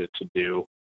wanted it to do.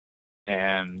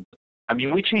 And,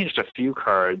 we changed a few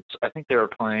cards. I think they were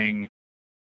playing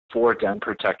 4 Den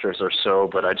Protectors or so,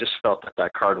 but I just felt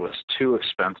that card was too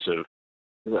expensive.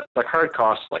 The card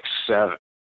costs like 7.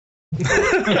 It's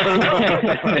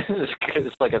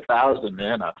like 1,000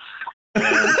 mana.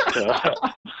 And,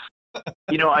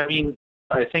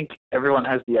 I think everyone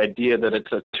has the idea that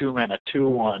it's a 2-mana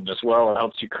 2/1 as well. It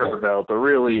helps you curve out, but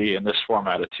really in this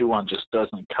format, a 2/1 just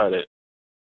doesn't cut it,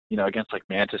 against like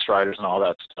Mantis Riders and all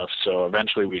that stuff. So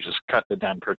eventually we just cut the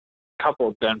couple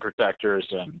of Den Protectors,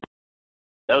 and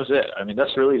that was it.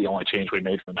 That's really the only change we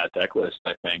made from that deck list,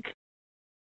 I think.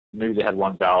 Maybe they had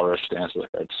one Valorous stance, but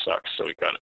that sucks, so we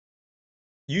cut it.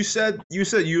 You said you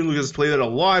and Lucas played it a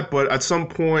lot, but at some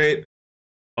point,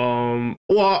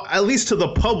 at least to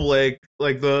the public,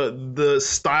 like the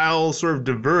style sort of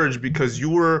diverged because you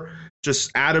were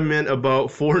just adamant about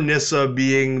 4 Nissa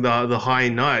being the high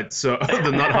nut, so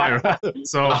the nut higher.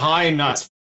 So the high nut.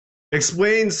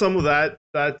 Explain some of that.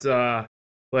 I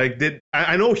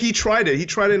know he tried it. He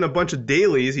tried it in a bunch of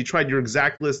dailies. He tried your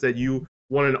exact list that you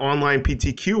won an online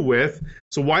PTQ with.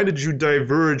 So why did you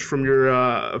diverge from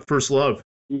your first love?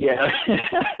 Yeah.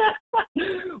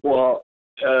 Well,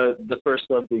 the first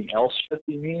love being Elspeth,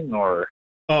 you mean, or?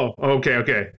 Oh,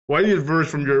 okay. Why did you diverge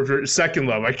from your second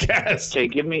love, I guess?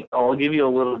 Okay, I'll give you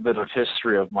a little bit of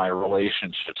history of my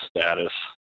relationship status.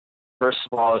 First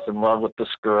of all, I was in love with this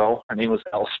girl. Her name was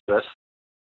Elspeth.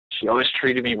 She always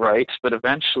treated me right, but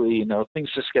eventually, things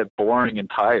just get boring and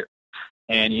tired.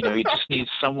 And, you just need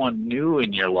someone new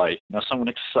in your life, someone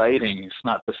exciting. It's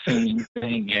not the same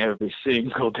thing every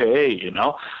single day,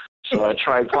 So I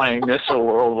tried playing Nissa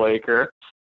Worldwaker.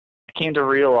 I came to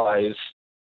realize,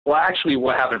 well, actually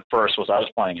what happened first was I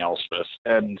was playing Elspeth,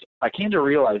 and I came to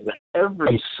realize that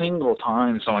every single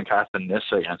time someone cast a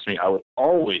Nissa against me, I would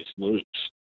always lose.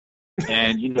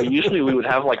 And, usually we would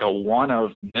have like a one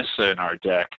of Nissa in our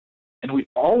deck, and we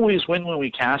always win when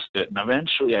we cast it. And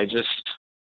eventually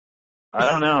I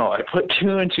don't know, I put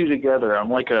two and two together. I'm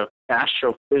like a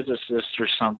astrophysicist or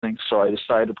something, so I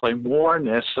decided to play more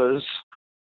Nissas,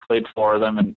 played 4 of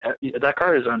them, and that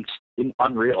card is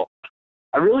unreal.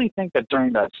 I really think that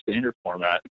during that standard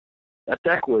format, that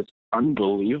deck was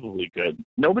unbelievably good.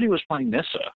 Nobody was playing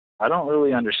Nissa. I don't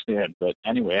really understand, but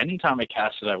anyway, anytime I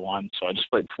cast it, I won, so I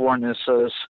just played 4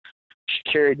 Nissas. She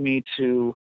carried me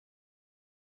to,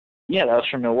 that was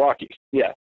from Milwaukee,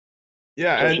 yeah.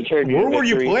 Yeah, so and where were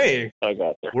you playing? I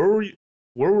got there.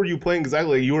 Where were you playing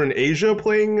exactly? You were in Asia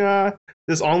playing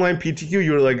this online PTQ?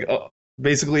 You were like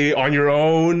basically on your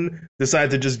own, decided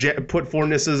to just put 4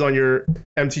 Nissas on your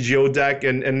MTGO deck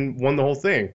and won the whole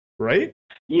thing, right?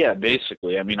 Yeah,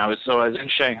 basically. I mean, I was in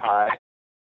Shanghai.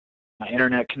 My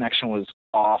internet connection was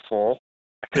awful.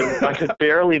 I could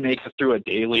barely make it through a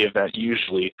daily event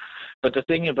usually. But the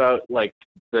thing about like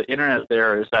the internet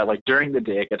there is that like during the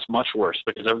day it gets much worse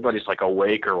because everybody's like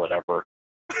awake or whatever.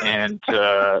 And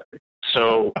but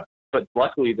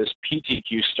luckily this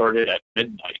PTQ started at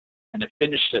midnight and it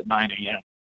finished at 9 a.m.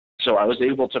 So I was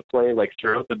able to play like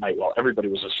throughout the night while everybody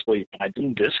was asleep and I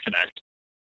didn't disconnect.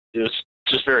 It was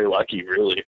just very lucky,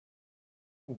 really.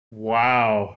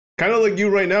 Wow. Kind of like you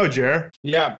right now, Jer.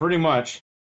 Yeah, pretty much.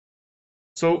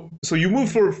 So you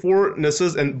moved for 4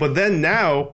 Nissas, but then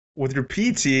now with your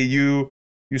PT, you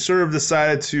sort of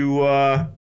decided to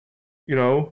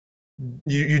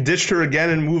you ditched her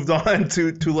again and moved on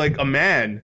to like a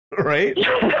man, right?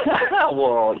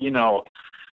 Well,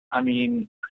 I mean,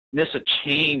 Nissa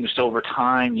changed over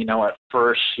time. At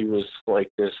first she was like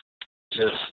this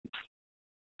just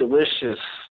delicious,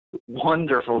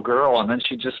 wonderful girl, and then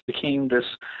she just became this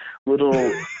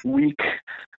little weak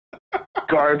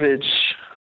garbage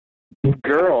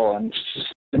girl, and she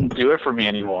just didn't do it for me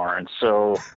anymore. And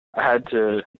so I had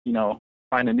to,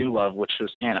 find a new love, which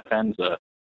was Anna Fenza,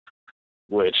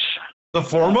 which the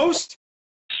foremost.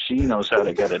 She knows how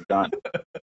to get it done.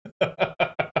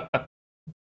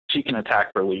 She can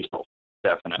attack for lethal,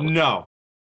 definitely. No.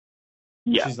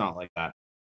 Yeah. She's not like that.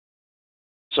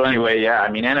 So anyway, yeah,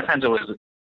 I mean, Anna Fenza was,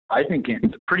 I think,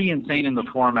 pretty insane in the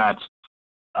format.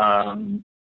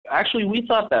 Actually, we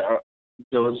thought that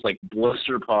those like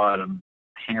Blister Pod and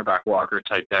Hangerback Walker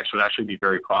type decks would actually be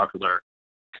very popular.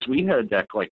 Because we had a deck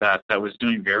like that was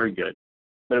doing very good.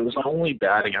 But it was only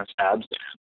bad against Abzan.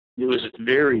 It was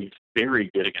very, very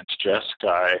good against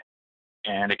Jeskai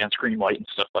and against Green White and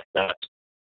stuff like that.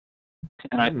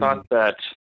 And I thought that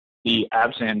the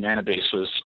Abzan mana base was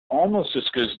almost as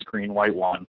good as the Green White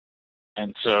one.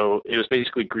 And so it was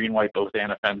basically Green White, both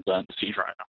Anna Fenza and Siege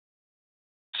Rhino.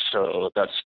 So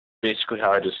that's basically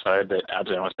how I decided that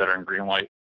Abzan was better than Green White.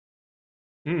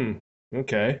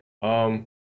 Okay.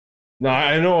 Now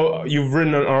I know you've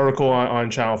written an article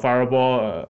on Channel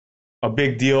Fireball. A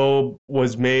big deal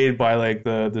was made by like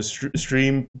the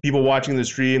stream people watching the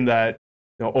stream that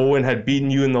Owen had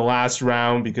beaten you in the last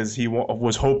round because he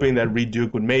was hoping that Reed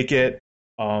Duke would make it.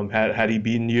 Had he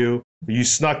beaten you, you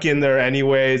snuck in there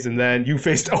anyways, and then you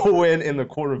faced Owen in the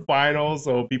quarterfinals.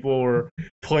 So people were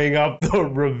playing up the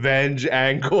revenge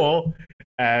angle,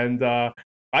 and I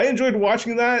enjoyed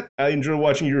watching that. I enjoyed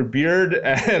watching your beard,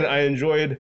 and I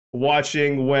enjoyed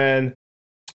watching when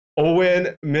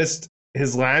Owen missed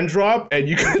his land drop, and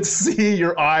you could see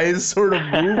your eyes sort of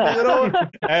move a little,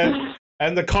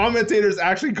 and the commentators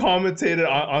actually commented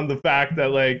on the fact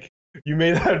that like you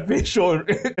made that facial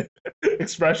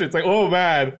expression. It's like, oh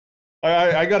man,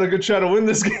 I got a good shot to win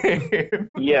this game.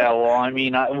 Yeah, well, I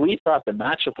mean, we thought the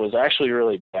matchup was actually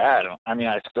really bad. I mean,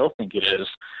 I still think it is.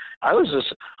 I was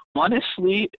just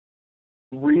honestly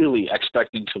really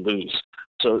expecting to lose.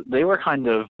 So they were kind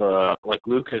of like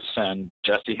Lucas and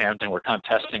Jesse Hampton were kind of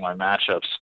testing my matchups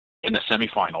in the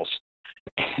semifinals.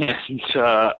 And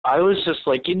I was just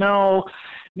like,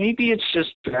 maybe it's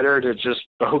just better to just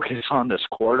focus on this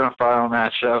quarterfinal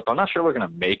matchup. I'm not sure we're going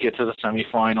to make it to the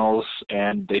semifinals,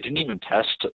 and they didn't even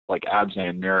test like Abzan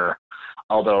and Mirror,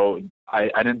 although I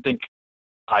didn't think,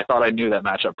 I thought I knew that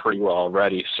matchup pretty well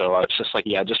already, so I was just like,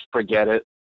 yeah, just forget it.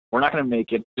 We're not going to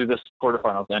make it through this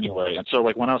quarterfinals anyway. And so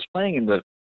like when I was playing in the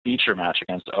feature match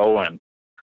against Owen,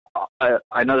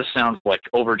 I know this sounds like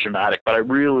over dramatic, but I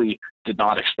really did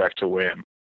not expect to win.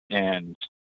 And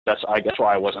that's, I guess,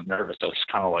 why I wasn't nervous. I was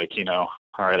kind of like, all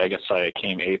right, I guess I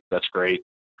came eighth. That's great.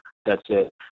 That's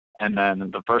it. And then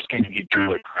the first game, he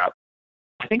drew like crap.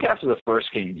 I think after the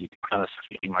first game, you kind of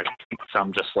see like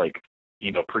some just like,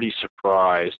 pretty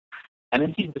surprised. And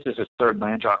then he misses his third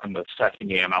land drop in the second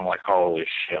game. I'm like, holy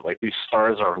shit! Like these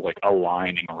stars are like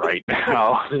aligning right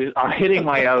now. I'm hitting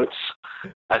my outs.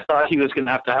 I thought he was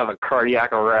gonna have to have a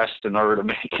cardiac arrest in order to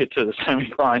make it to the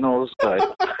semifinals,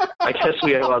 but I guess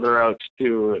we have other outs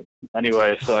too.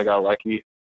 Anyway, so I got lucky.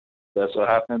 That's what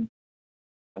happened.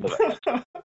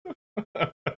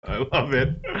 I love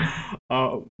it.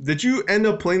 Did you end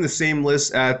up playing the same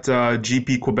list at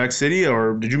GP Quebec City,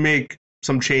 or did you make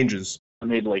some changes? I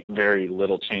made like very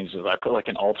little changes. I put like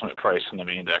an ultimate price in the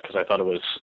main deck because I thought it was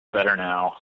better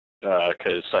now.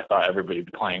 Because I thought everybody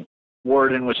would be playing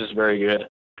Warden, which is very good,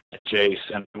 Jace,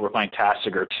 and we're playing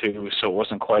Tassiger too, so it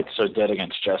wasn't quite so dead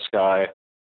against Jeskai.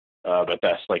 But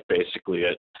that's like basically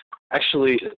it.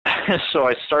 Actually, so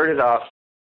I started off.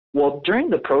 Well, during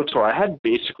the Pro Tour, I had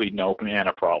basically no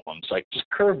mana problems. I just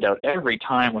curved out every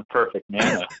time with perfect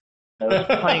mana. I was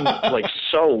playing like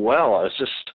so well. I was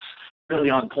just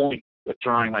really on point with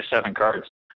drawing my 7 cards.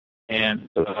 And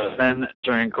then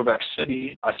during Quebec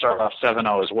City, I started off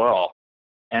 7-0 as well.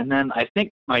 And then I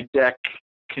think my deck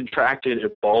contracted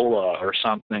Ebola or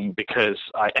something because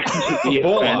I ended the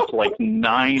event like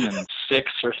 9-6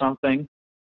 or something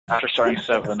after starting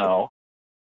 7-0.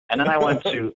 And then I went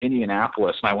to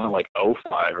Indianapolis and I went like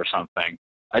 0-5 or something.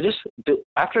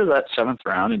 After that 7th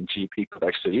round in GP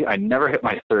Quebec City, I never hit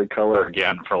my third color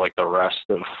again for like the rest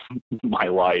of my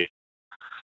life.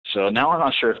 So now I'm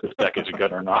not sure if this deck is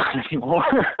good or not anymore.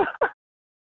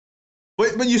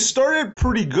 But you started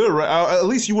pretty good, right? At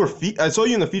least you were. I saw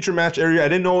you in the feature match area. I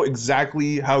didn't know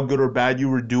exactly how good or bad you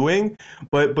were doing,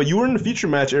 but you were in the feature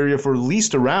match area for at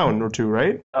least a round or two,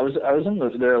 right? I was in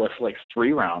there for like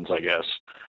 3 rounds, I guess.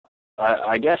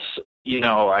 I guess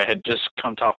I had just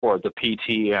come top 4 at the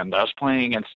PT, and I was playing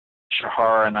against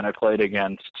Shahar, and then I played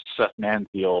against Seth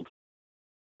Manfield.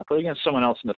 I played against someone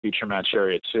else in the feature match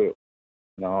area too.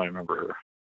 No, I remember her.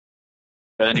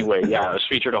 But anyway, yeah, I was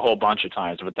featured a whole bunch of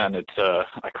times, but then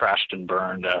I crashed and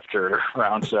burned after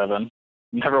round 7.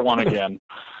 Never won again.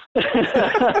 Is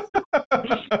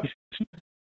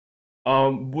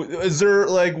there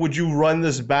would you run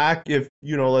this back if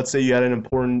let's say you had an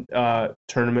important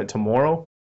tournament tomorrow?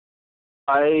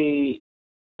 I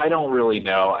don't really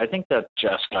know. I think that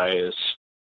Jeskai is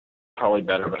probably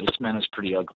better, but this man is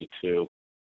pretty ugly too.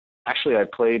 Actually, I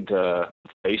played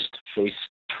face-to-face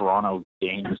Toronto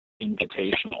Games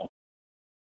Invitational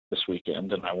this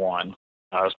weekend, and I won.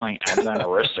 I was playing Abzan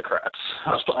Aristocrats.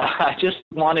 I just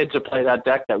wanted to play that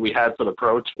deck that we had for the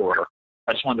Pro Tour.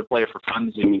 I just wanted to play it for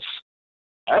funsies.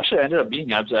 Actually, I ended up beating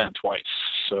Abzan twice,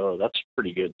 so that's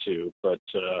pretty good too. But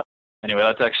anyway,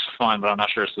 that deck's fun, but I'm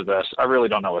not sure it's the best. I really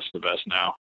don't know what's the best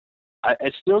now.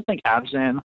 I still think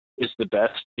Abzan is the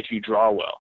best if you draw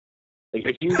well. Like,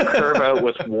 if you curve out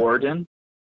with Warden,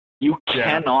 you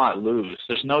cannot lose.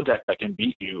 There's no deck that can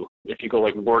beat you if you go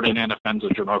like Warden and Offensive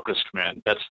Dramoka's Command.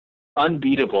 That's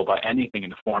unbeatable by anything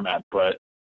in the format, but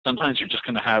sometimes you're just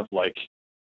going to have like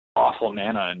awful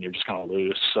mana and you're just going to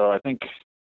lose. So I think,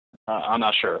 I'm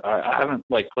not sure. I haven't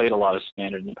played a lot of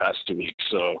Standard in the past 2 weeks,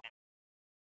 so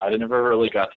I never really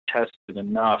got to test it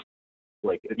enough,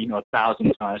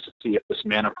 1,000 times to see if this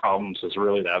mana problems is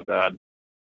really that bad.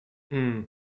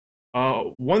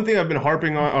 One thing I've been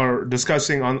harping on or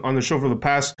discussing on the show for the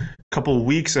past couple of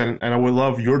weeks, and I would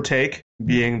love your take,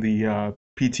 being the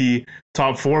PT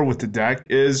top 4 with the deck,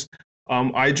 is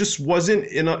I just wasn't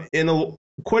in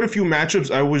quite a few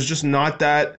matchups. I was just not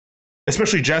that,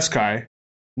 especially Jeskai,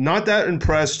 not that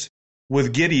impressed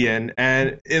with Gideon,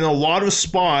 and in a lot of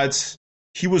spots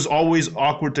he was always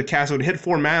awkward to cast. It would hit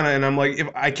 4 mana, and I'm like, if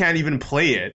I can't even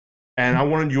play it. And I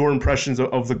wanted your impressions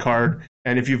of the card,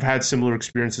 and if you've had similar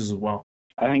experiences as well.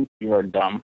 I think you are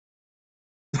dumb.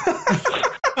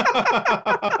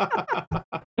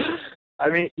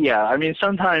 I mean,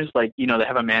 sometimes, they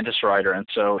have a Mantis Rider, and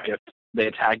so if they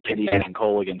attack Gideon and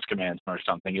Kolaghan's commands or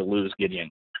something, you lose Gideon.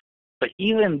 But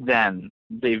even then,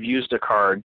 they've used a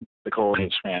card, the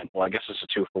Kolaghan's command. Well, I guess it's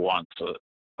a 2-for-1, so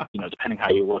depending how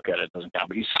you look at it, it doesn't count,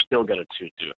 but you still get a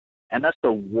 2-2. And that's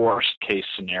the worst case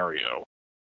scenario.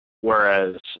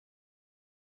 Whereas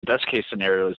the best case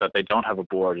scenario is that they don't have a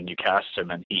board and you cast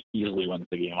him and he easily wins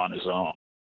the game on his own.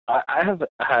 I have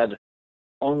had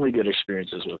only good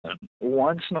experiences with him.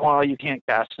 Once in a while you can't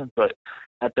cast him, but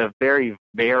at the very,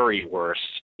 very worst,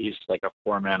 he's like a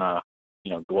 4-mana,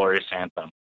 Glorious Anthem,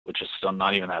 which is still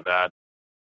not even that bad.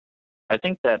 I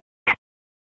think that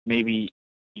maybe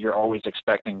you're always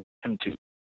expecting him to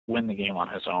win the game on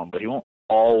his own, but he won't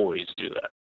always do that.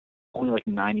 Only like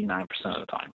 99% of the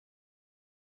time.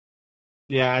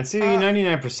 Yeah, I'd say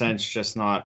 99% is just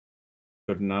not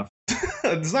good enough.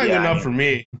 It's not good enough for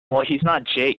me. Well, he's not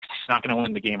Jake. He's not going to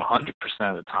win the game 100%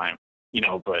 of the time,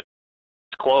 but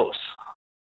it's close.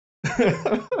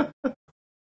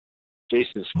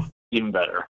 Jace is even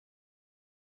better.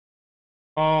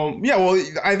 Yeah, well,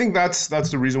 I think that's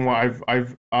the reason why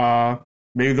I've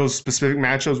maybe those specific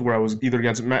matchups where I was either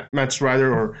against Met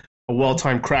Strider or a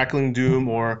well-timed Crackling Doom,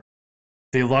 or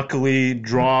they luckily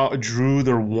drew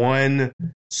their one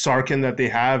Sarkin that they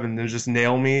have and they just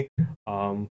nail me.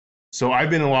 So I've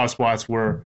been in a lot of spots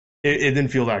where it didn't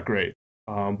feel that great.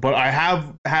 But I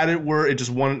have had it where it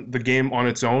just won the game on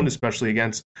its own, especially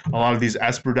against a lot of these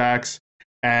Esper decks,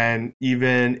 and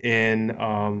even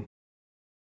in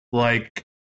like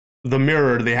the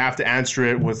Mirror, they have to answer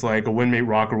it with like a Windmate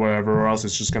Rock or whatever, or else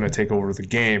it's just going to take over the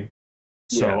game.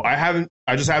 So yeah.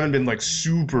 I just haven't been like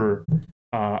super.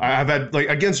 I've had like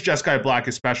against Jeskai Black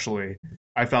especially.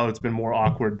 I felt it's been more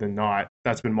awkward than not.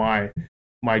 That's been my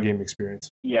game experience.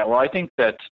 Yeah, well, I think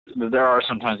that there are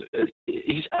sometimes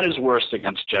he's at his worst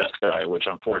against Jeskai, which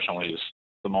unfortunately is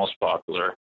the most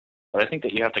popular. But I think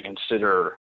that you have to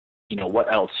consider,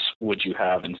 what else would you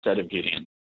have instead of Gideon?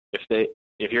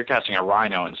 If you're casting a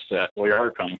Rhino instead, well, you're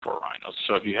already playing 4 Rhinos.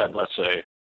 So if you had, let's say,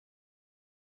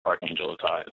 Archangel of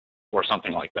Tithe or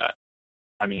something like that,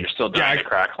 I mean, you're still down to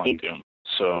Crackling Doom.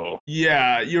 So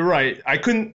yeah, you're right. I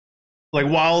couldn't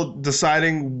while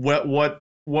deciding what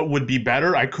would be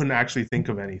better, I couldn't actually think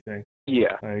of anything.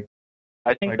 Yeah,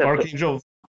 I think that Archangel.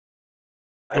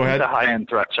 Go ahead. The high-end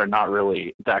threats are not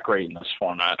really that great in this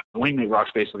format. Wingmate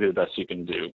Rock's basically the best you can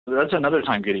do. That's another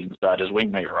time Gideon's bad is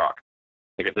Wingmate Rock.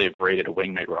 Like if they've rated a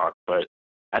Wingmate Rock, but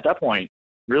at that point,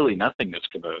 really nothing is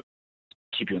going to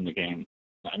keep you in the game.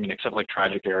 I mean, except like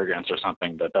Tragic Arrogance or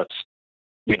something, that's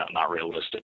not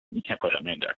realistic. You can't play that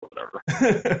main deck or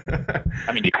whatever.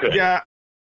 I mean, you could. Yeah.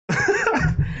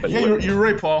 Yeah, you're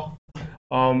right, Paul.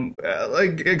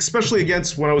 Especially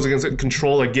against when I was against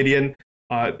Control, like Gideon,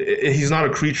 he's not a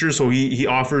creature, so he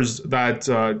offers that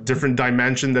different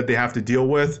dimension that they have to deal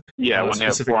with. Yeah, when they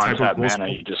have 4 untap mana,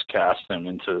 you just cast them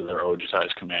into their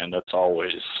Ojutai's command. That's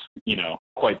always,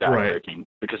 quite backbreaking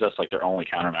because that's like their only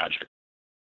counter magic.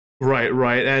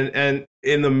 Right, and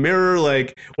in the Mirror,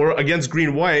 or against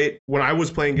Green-White, when I was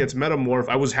playing against Metamorph,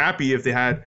 I was happy if they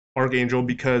had Archangel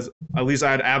because at least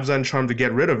I had Abzan Charm to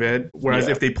get rid of it. Whereas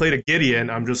if they played a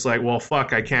Gideon, I'm just like, well,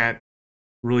 fuck, I can't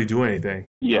really do anything.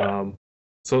 Yeah.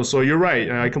 So you're right.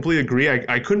 I completely agree.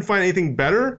 I couldn't find anything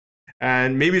better,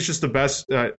 and maybe it's just the best.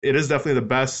 It is definitely the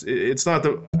best. It's not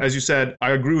as you said.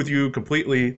 I agree with you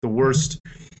completely. The worst.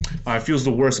 It feels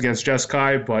the worst against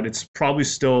Jeskai, but it's probably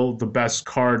still the best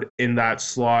card in that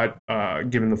slot,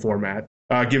 given the format,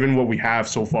 given what we have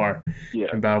so far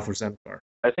in Battle for Zendikar.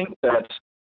 I think that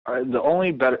the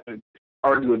only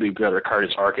arguably better card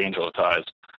is Archangel of Tithe,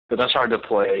 but that's hard to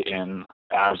play in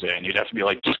Abzan. You'd have to be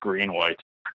like just green-white.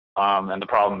 And the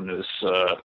problem is,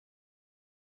 so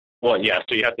you have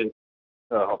to,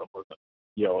 hold on, what's it?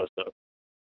 What's up?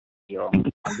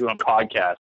 I'm doing a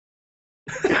podcast.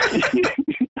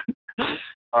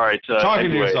 All right. Talking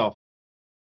anyway, to yourself.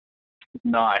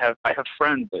 No, I have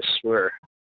friends, I swear.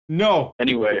 No.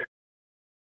 Anyway,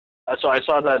 so I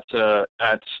saw that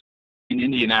in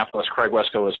Indianapolis, Craig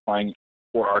Wesco was playing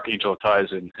 4 Archangel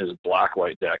Ties in his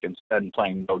black-white deck and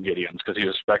playing no Gideons because he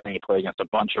was expecting to play against a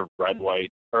bunch of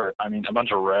a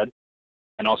bunch of red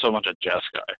and also a bunch of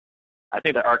Jeskai. I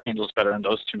think that Archangel's better in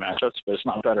those 2 matchups, but it's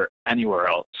not better anywhere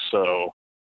else. So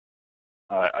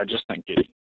I just think Gideon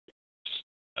is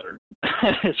better.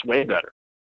 It's way better.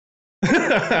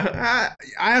 I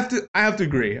have to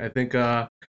agree. I think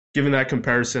given that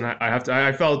comparison,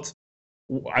 I felt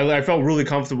really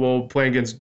comfortable playing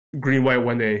against Green-White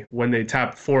when they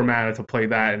tapped 4 mana to play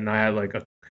that, and I had like a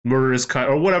Murderous Cut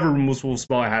or whatever removal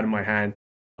spell I had in my hand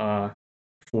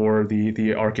for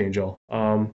the Archangel.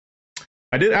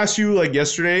 I did ask you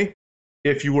yesterday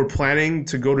if you were planning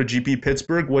to go to GP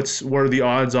Pittsburgh. What are the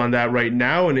odds on that right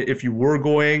now? And if you were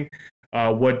going,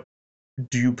 what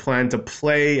do you plan to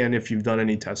play? And if you've done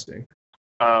any testing?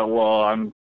 Well,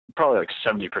 I'm probably like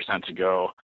 70% to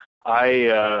go.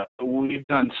 We've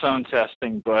done some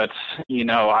testing, but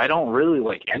I don't really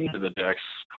like any of the decks.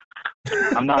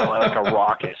 I'm not like a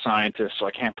rocket scientist, so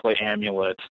I can't play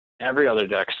Amulet. Every other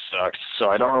deck sucks, so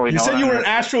I don't really know. You said you were an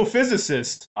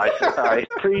astrophysicist. I'm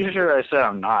pretty sure I said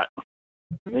I'm not.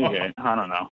 Maybe I don't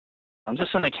know. I'm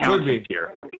just an accountant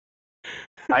here.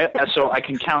 So I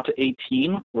can count to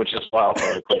 18, which is why I'll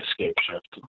probably play Escape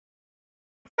Shift.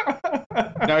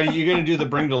 Now, are you going to do the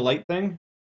Bring to Light thing?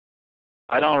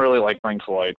 I don't really like Bring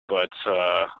to Light, but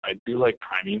I do like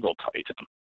Primeval Titan.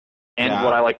 And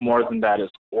what I like more than that is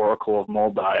Oracle of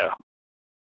Moldiah.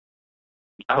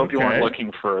 I hope you weren't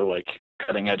looking for like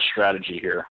cutting edge strategy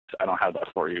here. I don't have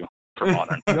that for you for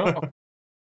Modern.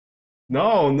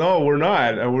 No, we're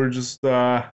not. We're just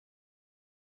I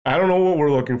don't know what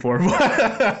we're looking for.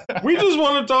 We just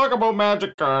want to talk about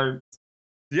Magic cards.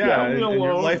 Yeah, and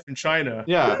your life in China.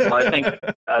 Yeah. Well,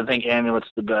 I think Amulet's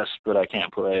the best, but I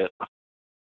can't play it.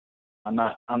 I'm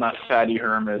not Fatty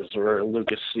Hermes or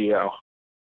Lucas Seo.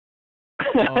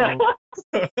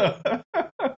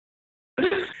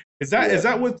 Is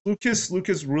that what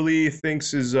Lucas really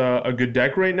thinks is a good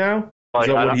deck right now? Is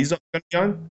that what he's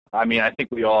on? I mean, I think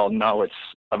we all know it's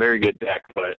a very good deck,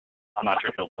 but I'm not sure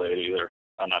if he'll play it either.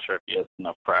 I'm not sure if he has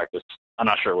enough practice. I'm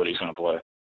not sure what he's going to play.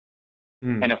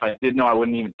 And if I did know, I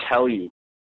wouldn't even tell you.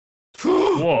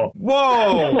 Whoa.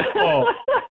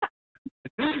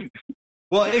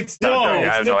 Well, it's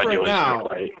different now.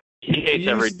 He hates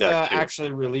every deck, too.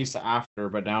 Actually release after,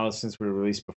 but now since we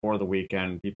released before the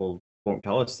weekend, people won't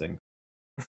tell us things.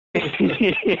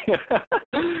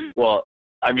 Well,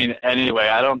 I mean, anyway,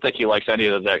 I don't think he likes any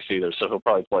of the decks either, so he'll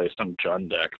probably play some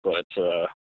Jund deck, but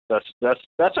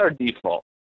that's our default.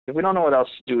 If we don't know what else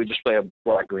to do, we just play a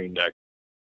black-green deck.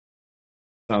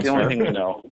 That's the only thing we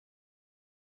know.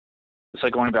 It's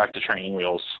like going back to training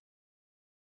wheels.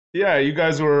 Yeah, you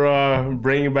guys were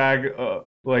bringing back,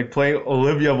 like, playing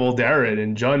Olivia Voldaren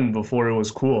in Jund before it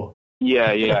was cool.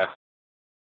 Yeah.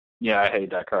 Yeah, I hate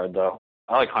that card, though.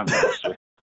 I like Huntmaster.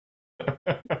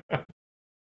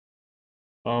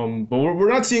 But we're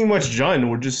not seeing much Jund.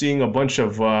 We're just seeing a bunch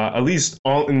of, at least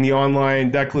in the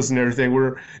online deck list and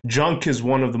everything, Junk is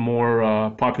one of the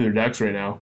more popular decks right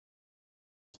now.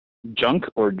 Junk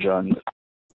or Jund?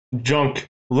 Junk.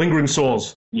 Lingering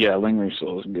Souls. Yeah, Lingering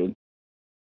Souls is good.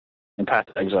 And Path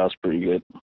to Exile is pretty good.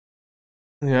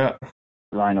 Yeah.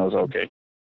 Rhino's okay.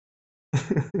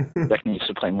 Deck needs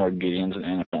to play more Gideons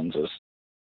and Anafenzas.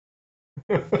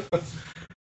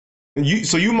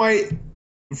 So you might,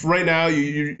 right now,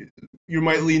 you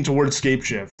might lean towards Scape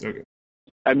Shift. Okay.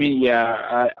 I mean,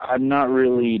 yeah, I'm not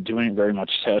really doing very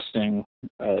much testing.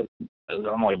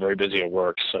 I'm like very busy at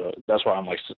work, so that's why I'm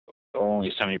like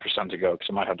only 70% to go because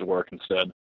I might have to work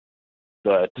instead.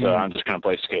 But I'm just gonna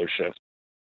play Scape Shift.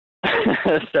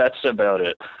 That's about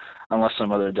it. Unless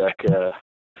some other deck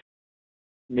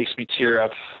makes me tear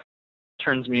up,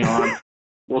 turns me on.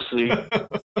 We'll see.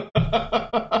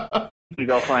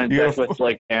 Maybe I'll find a deck with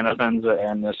like Anafenza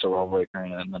and this Orolvik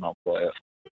in it, and then I'll play it.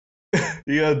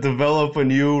 You gotta develop a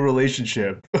new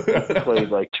relationship. Play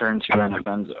like turn 2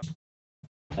 Anafenza.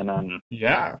 And then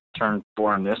turn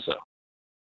 4 Nissa.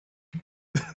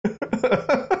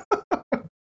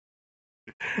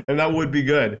 And that would be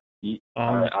good.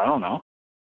 I don't know.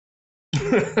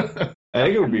 I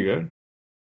think it would be good.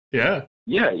 Yeah.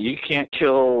 Yeah, you can't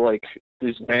kill like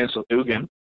these lands with Ugin,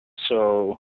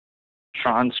 so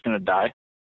Tron's gonna die.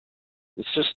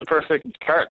 It's just the perfect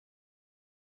card.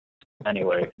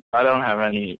 Anyway, I don't have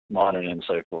any modern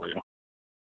insight for you.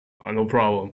 No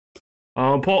problem.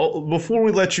 Paul, before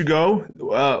we let you go,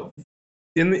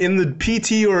 in the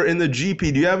PT or in the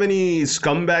GP, do you have any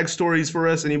scumbag stories for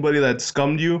us? Anybody that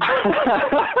scummed you?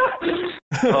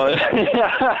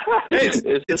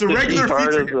 It's a regular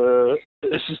feature.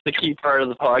 This is the key part of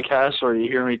the podcast where you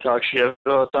hear me talk shit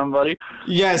about somebody.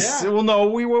 Yes. Yeah. Well, no.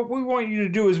 What we want you to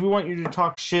do is we want you to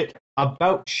talk shit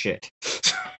about shit.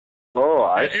 Oh,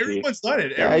 I see. Everyone's done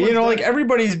it.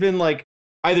 Everybody's been like,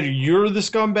 either you're the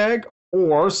scumbag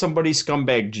or somebody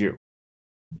scumbagged you.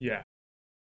 Yeah.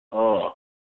 Oh,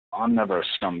 I'm never a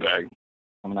scumbag.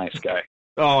 I'm a nice guy.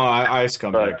 Oh, I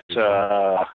scumbag.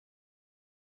 But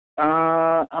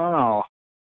I don't know.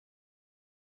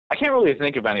 I can't really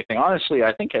think of anything. Honestly,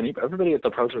 I think everybody at the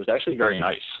Pro Tour is actually very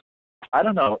nice. I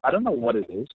don't know what it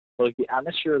is. Like the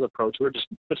atmosphere of the Pro Tour just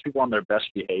puts people on their best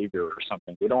behavior or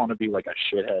something. They don't want to be like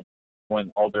a shithead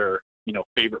when all their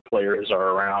favorite players are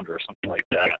around or something like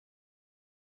that.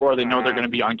 Or they know they're going to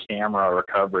be on camera or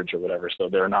coverage or whatever, so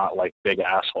they're not like big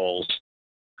assholes.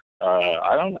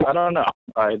 I don't know.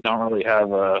 I don't really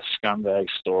have a scumbag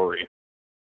story.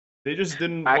 They just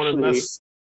didn't want to mess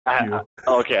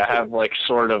Okay, I have like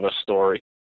sort of a story.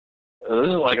 This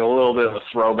is like a little bit of a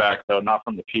throwback, though, not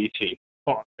from the PT.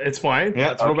 Oh, it's fine.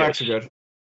 Yeah, throwbacks are good.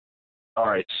 All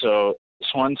right, so this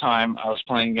one time I was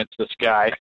playing against this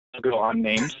guy, I'll go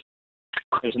unnamed.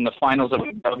 It was in the finals of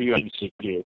a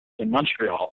WMCQ in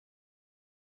Montreal.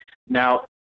 Now,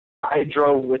 I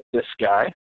drove with this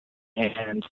guy,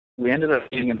 and we ended up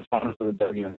being in the finals of the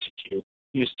WMCQ.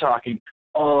 He was talking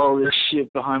all this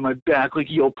shit behind my back, like,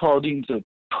 yo, Paul Dean's a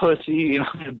pussy, and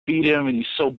I'm going to beat him, and he's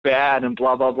so bad, and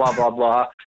blah, blah, blah, blah, blah.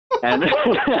 And,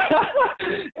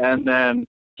 and then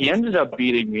he ended up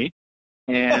beating me,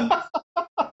 and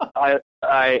I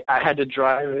had to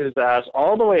drive his ass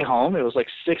all the way home. It was like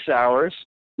 6 hours.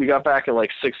 We got back at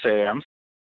like 6 a.m.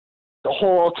 The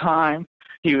whole time,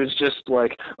 he was just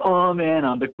like, oh, man,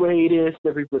 I'm the greatest.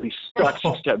 Everybody sucks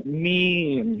except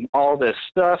me and all this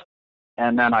stuff.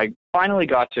 And then I finally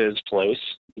got to his place.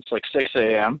 It's like 6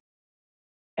 a.m.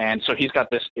 And so he's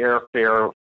got this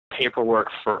airfare paperwork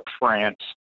for France.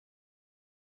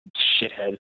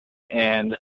 Shithead.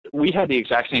 And we had the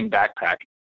exact same backpack.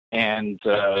 And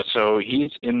so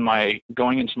he's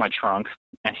going into my trunk,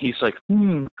 and he's like,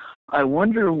 I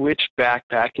wonder which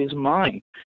backpack is mine.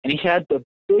 And he had the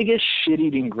biggest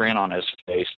shit-eating grin on his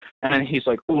face. And then he's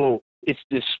like, oh, it's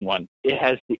this one. It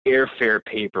has the airfare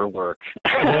paperwork.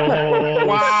 Oh,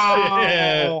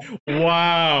 wow.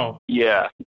 Wow. Yeah.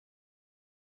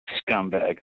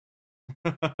 Scumbag.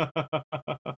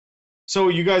 So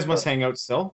you guys must hang out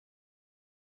still?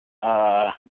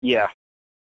 Yeah.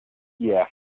 Yeah.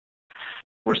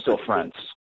 We're still friends,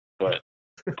 but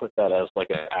put that as like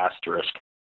an asterisk.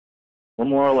 We're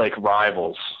more like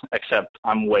rivals, except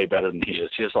I'm way better than he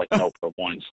is. He has like no pro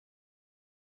points.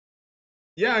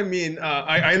 Yeah, I mean,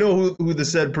 I know who the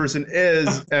said person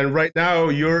is, and right now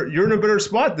you're in a better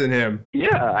spot than him.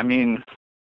 Yeah, I mean,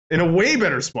 in a way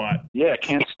better spot. Yeah,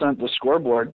 can't stunt the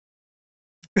scoreboard.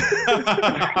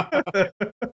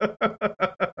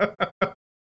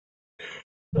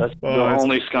 That's the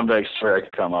only scumbag story I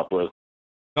could come up with.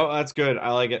 Oh, that's good.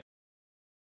 I like it.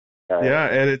 Yeah,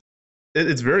 and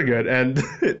it's very good, and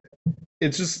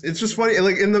it's just funny.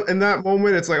 Like in that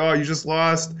moment, it's like, oh, you just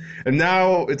lost, and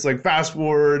now it's like fast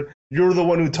forward. You're the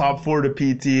one who top 4 to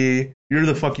PT. You're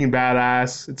the fucking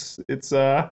badass. It's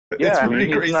I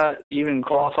mean, he's not even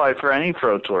qualified for any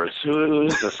pro tours. Who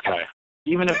is this guy?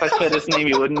 Even if I said his name,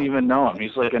 you wouldn't even know him.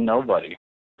 He's like a nobody.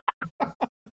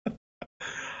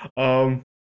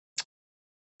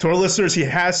 To our listeners, he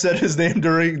has said his name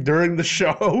during the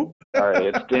show. All right,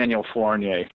 it's Daniel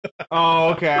Fournier. Oh,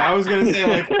 okay. I was gonna say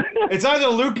like it's either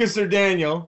Lucas or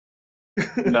Daniel.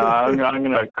 No, I'm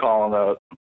gonna call him out.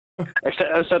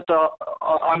 Except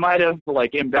I might have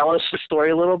like embellished the story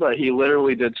a little, but he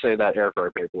literally did say that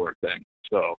airfare paperwork thing.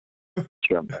 So,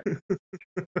 sure.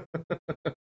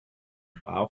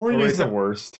 Wow, Fournier's the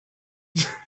worst.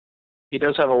 He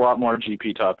does have a lot more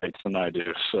GP top 8s than I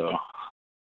do, so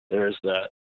there's that.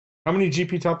 How many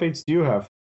GP top 8s do you have?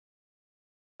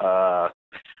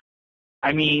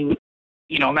 I mean,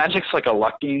 Magic's like a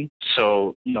luck game,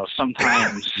 so,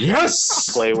 sometimes yes!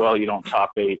 you play well, you don't top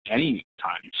 8 any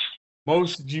times.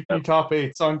 Most GP top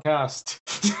 8s on cast.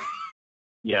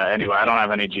 Yeah, anyway, I don't have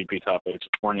any GP top 8s.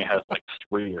 Fournier has like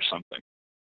 3 or something.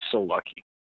 So lucky.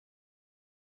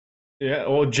 Yeah,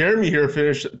 well, Jeremy here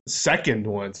finished second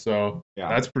once, so yeah,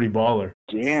 that's pretty baller.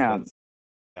 Damn.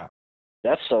 Yeah.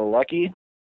 That's so lucky.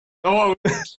 Oh,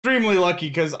 extremely lucky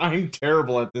because I'm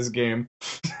terrible at this game.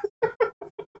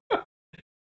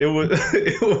 It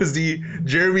was the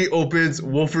Jeremy Opens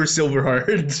Wolfer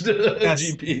Silverheart yes.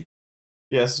 GP.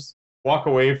 Yes, walk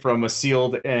away from a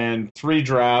sealed and 3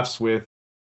 drafts with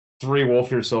 3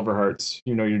 Wolfer Silverhearts.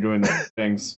 You're doing the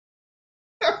things.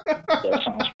 That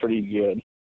sounds pretty good.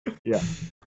 Yeah.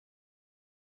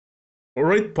 All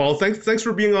right, Paul. Thanks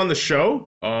for being on the show.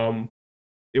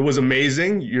 It was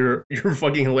amazing. You're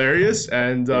fucking hilarious,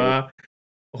 and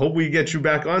hope we get you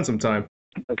back on sometime.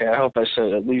 Okay, I hope I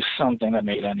said at least something that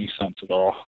made any sense at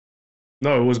all.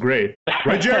 No, it was great.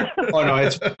 Right, Jared? Oh no,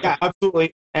 yeah,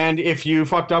 absolutely. And if you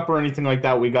fucked up or anything like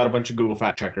that, we got a bunch of Google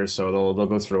fact checkers, so they'll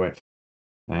go through it.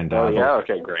 And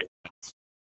okay, great.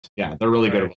 Yeah, they're really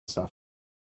good at stuff.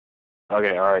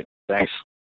 Okay, all right. Thanks.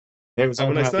 It was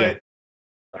Have a nice night.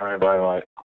 All right, bye.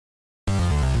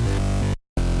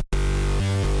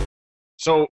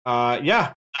 So,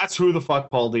 yeah, that's who the fuck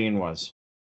Paul Dean was.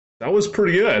 That was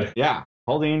pretty good. Yeah,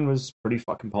 Paul Dean was pretty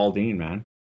fucking Paul Dean, man.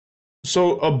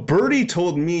 So, a birdie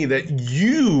told me that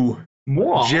you,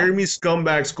 Jeremy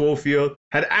Scumbag Schofield,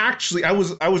 had actually, I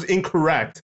was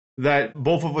incorrect, that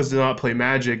both of us did not play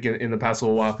Magic in the past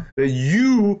little while, that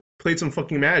you played some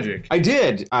fucking Magic. I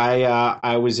did.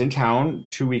 I was in town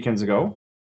 2 weekends ago.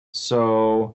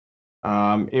 So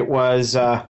it was...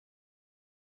 so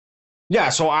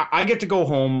I get to go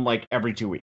home like every 2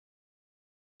 weeks.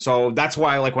 So that's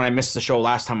why, like, when I missed the show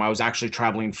last time, I was actually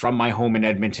traveling from my home in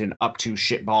Edmonton up to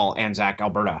Shitball, Anzac,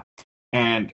 Alberta.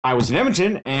 And I was in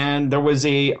Edmonton, and there was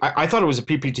I thought it was a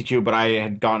PPTQ, but I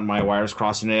had gotten my wires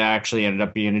crossed, and it actually ended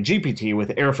up being a GPT with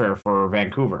airfare for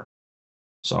Vancouver.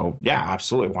 So, yeah,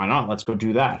 absolutely. Why not? Let's go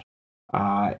do that.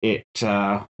 It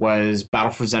was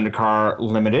Battle for Zendikar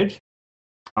Limited.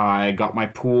 I got my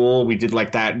pool. We did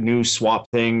like that new swap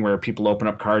thing where people open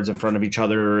up cards in front of each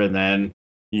other, and then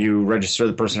you register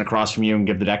the person across from you and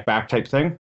give the deck back type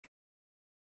thing.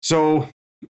 So,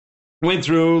 went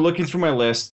through, looking through my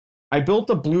list. I built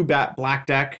a blue-black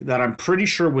deck that I'm pretty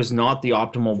sure was not the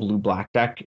optimal blue-black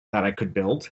deck that I could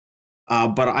build.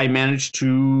 But I managed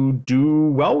to do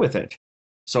well with it.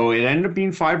 So it ended up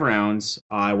being 5 rounds.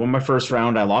 I won my first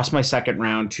round. I lost my second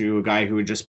round to a guy who had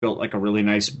just built like a really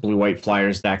nice blue-white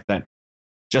Flyers deck that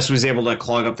just was able to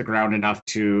clog up the ground enough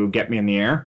to get me in the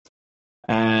air.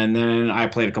 And then I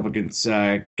played a couple against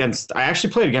I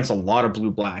actually played against a lot of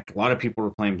blue-black. A lot of people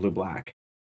were playing blue-black.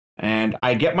 And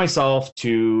I get myself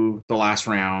to the last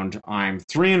round. I'm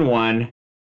 3-1,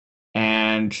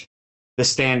 and the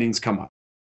standings come up.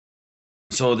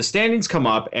 So the standings come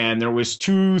up, and there was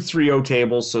 2 3-0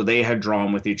 tables, so they had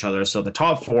drawn with each other. So the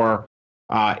top 4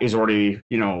 is already,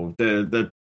 the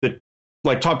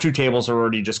like top 2 tables are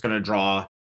already just going to draw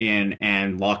in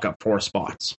and lock up 4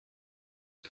 spots.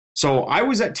 So I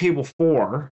was at table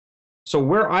 4. So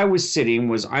where I was sitting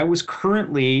was I was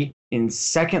currently in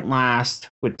second last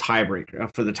with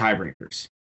tiebreaker for the tiebreakers.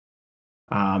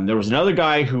 There was another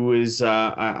guy who was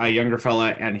a younger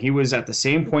fella, and he was at the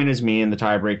same point as me in the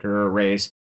tiebreaker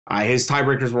race. His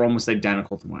tiebreakers were almost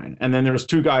identical to mine. And then there was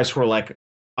 2 guys who were like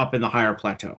up in the higher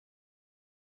plateau.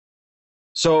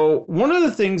 So one of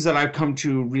the things that I've come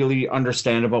to really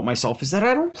understand about myself is that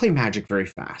I don't play Magic very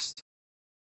fast.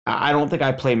 I don't think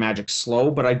I play Magic slow,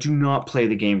 but I do not play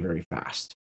the game very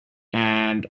fast.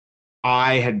 And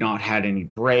I had not had any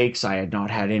breaks. I had not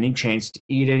had any chance to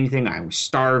eat anything. I was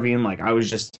starving. Like I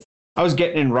was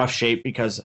getting in rough shape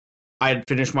because I had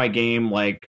finished my game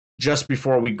like just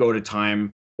before we go to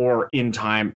time or in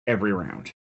time every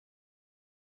round.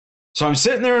 So I'm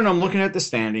sitting there and I'm looking at the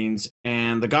standings,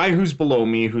 and the guy who's below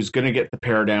me, who's going to get the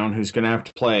pair down, who's going to have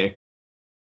to play,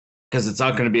 because it's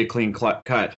not going to be a clean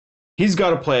cut, he's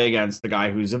got to play against the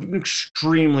guy who's an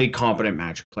extremely competent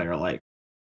Magic player. Like,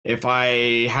 if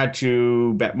I had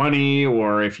to bet money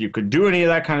or if you could do any of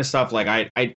that kind of stuff, like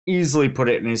I'd easily put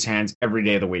it in his hands every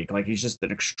day of the week. Like, he's just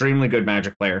an extremely good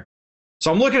Magic player. So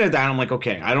I'm looking at that, and I'm like,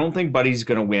 okay, I don't think Buddy's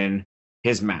going to win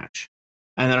his match.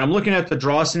 And then I'm looking at the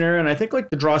draw scenario, and I think like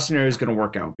the draw scenario is going to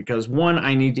work out because 1,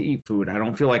 I need to eat food. I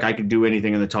don't feel like I could do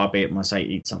anything in the top 8 unless I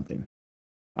eat something.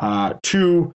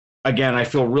 2, again, I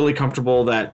feel really comfortable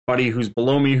that Buddy, who's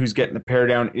below me, who's getting the pair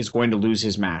down, is going to lose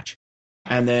his match.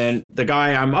 And then the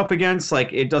guy I'm up against,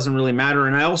 like, it doesn't really matter.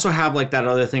 And I also have like that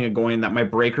other thing of going that my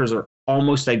breakers are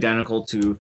almost identical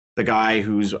to the guy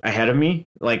who's ahead of me.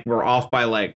 Like, we're off by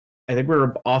like, I think we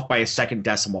were off by a second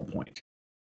decimal point.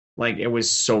 Like, it was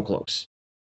so close.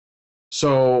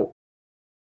 So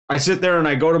I sit there and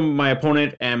I go to my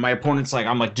opponent, and my opponent's like,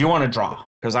 I'm like, do you want to draw?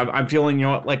 Because I'm feeling, you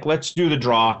know what, like, let's do the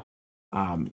draw.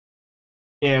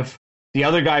 If the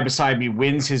other guy beside me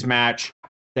wins his match,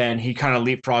 then he kind of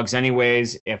leapfrogs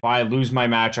anyways. If I lose my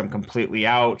match, I'm completely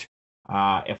out.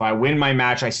 If I win my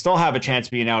match, I still have a chance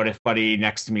of being out if Buddy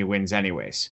next to me wins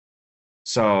anyways.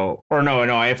 So, or no,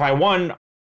 if I won,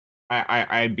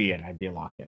 I'd be in. I'd be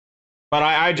locked in. But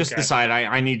I just decide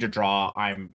I need to draw.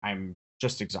 I'm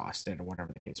just exhausted, or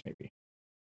whatever the case may be.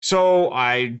 So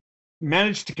I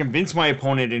managed to convince my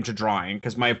opponent into drawing,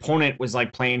 because my opponent was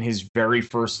like playing his very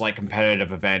first like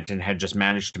competitive event and had just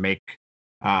managed to make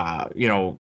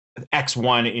X1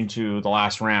 into the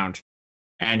last round.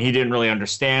 And he didn't really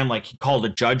understand. Like, he called a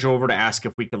judge over to ask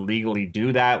if we could legally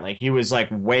do that. Like, he was like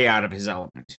way out of his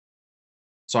element.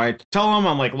 So I tell him,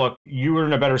 I'm like, look, you were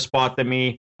in a better spot than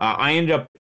me. I ended up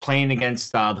playing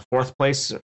against the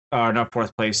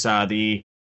the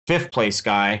 5th place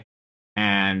guy,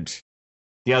 and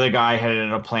the other guy had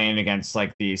ended up playing against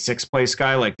like the 6th place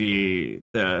guy, like the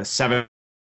 7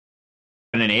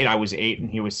 and 8. I was 8 and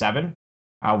he was 7.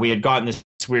 We had gotten this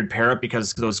weird pair up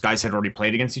because those guys had already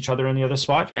played against each other in the other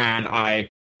spot, and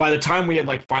by the time we had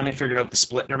like finally figured out the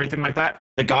split and everything like that,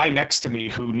 the guy next to me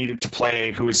who needed to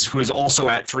play, who was also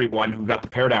at 3-1, who got the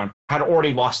pair down, had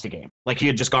already lost the game. Like, he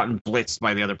had just gotten blitzed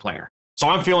by the other player. So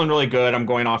I'm feeling really good. I'm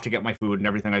going off to get my food and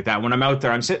everything like that. When I'm out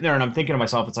there, I'm sitting there and I'm thinking to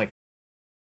myself, it's like,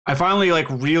 I finally like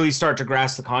really start to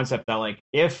grasp the concept that like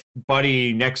if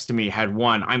Buddy next to me had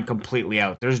won, I'm completely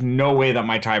out. There's no way that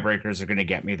my tiebreakers are going to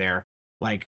get me there.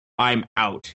 Like I'm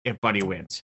out if Buddy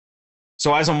wins.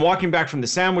 So as I'm walking back from the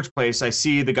sandwich place, I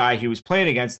see the guy he was playing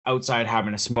against outside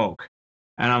having a smoke.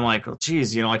 And I'm like, oh,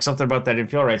 geez, like something about that didn't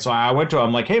feel right. So I went to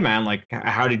him like, hey man, like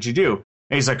how did you do?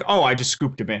 And he's like, oh, I just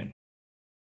scooped him in.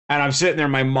 And I'm sitting there,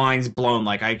 my mind's blown.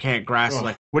 Like I can't grasp.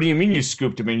 Like, what do you mean you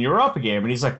scooped him in? You were up a game. And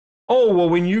he's like, oh, well,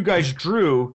 when you guys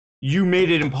drew, you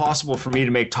made it impossible for me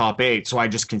to make top 8, so I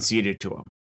just conceded to him.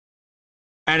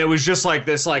 And it was just like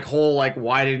this like whole like,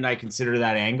 why didn't I consider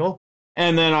that angle?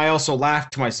 And then I also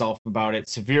laughed to myself about it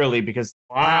severely because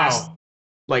the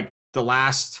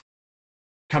last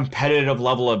competitive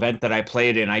level event that I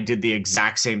played in, I did the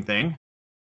exact same thing.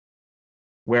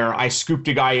 Where I scooped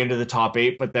a guy into the top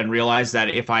 8, but then realized that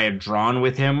if I had drawn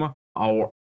with him,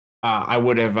 I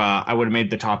would have made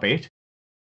the top 8.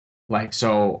 Like,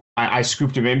 so I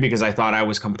scooped him in because I thought I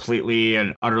was completely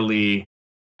and utterly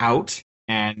out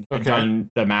and done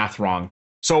the math wrong.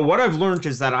 So what I've learned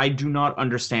is that I do not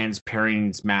understand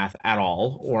pairings math at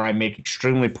all, or I make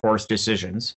extremely poor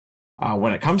decisions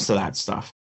when it comes to that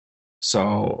stuff.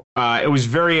 So it was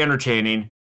very entertaining.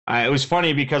 It was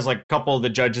funny because like a couple of the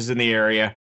judges in the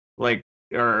area, like,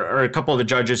 or a couple of the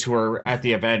judges who were at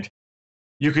the event,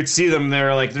 you could see them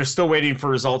there, like they're still waiting for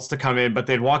results to come in, but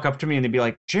they'd walk up to me and they'd be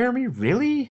like, Jeremy,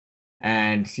 really?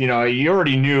 And, you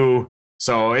already knew.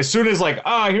 So as soon as like,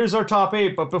 here's our top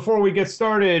 8, but before we get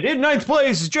started, in 9th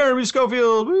place is Jeremy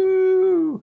Schofield,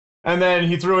 woo! And then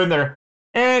he threw in there,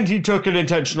 and he took an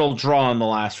intentional draw in the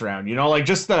last round, like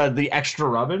just the extra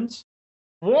rubbins.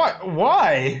 What?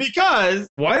 Why? Because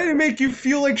why did it make you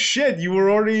feel like shit? You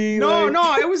were already no,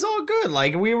 it was all good.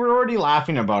 Like we were already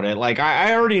laughing about it. Like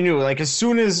I already knew. Like as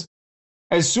soon as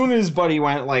Buddy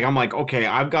went, like I'm like, okay,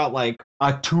 I've got like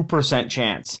a 2%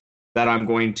 chance that I'm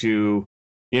going to,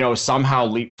 somehow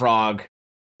leapfrog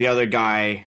the other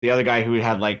guy who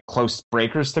had like close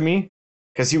breakers to me,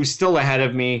 because he was still ahead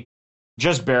of me,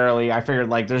 just barely. I figured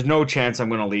like there's no chance I'm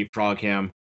going to leapfrog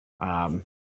him.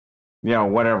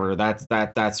 Whatever. That's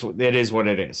it is what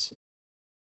it is.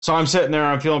 So I'm sitting there,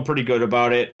 I'm feeling pretty good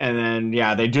about it, and then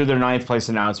they do their 9th place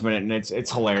announcement, and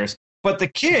it's hilarious. But the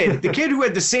kid who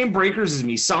had the same breakers as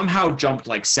me somehow jumped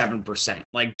like 7%,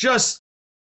 like just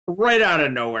right out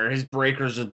of nowhere. His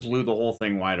breakers just blew the whole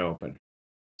thing wide open.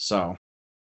 So,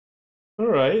 all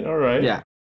right, yeah.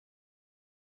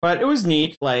 But it was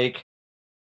neat. Like,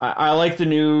 I like the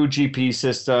new GP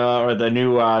system, or the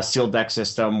new sealed deck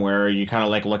system, where you kind of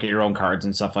like look at your own cards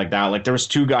and stuff like that. Like there was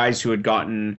 2 guys who had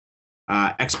gotten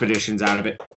expeditions out of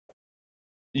it.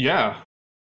 Yeah.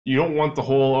 You don't want the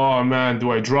whole, oh man, do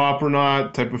I drop or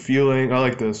not type of feeling. I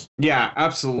like this. Yeah,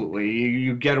 absolutely.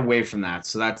 You get away from that.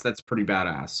 So that's pretty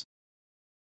badass.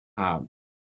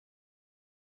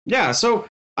 So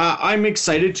I'm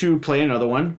excited to play another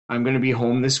one. I'm going to be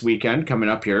home this weekend coming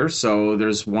up here. So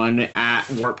there's one at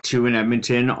Warp 2 in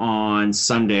Edmonton on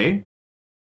Sunday.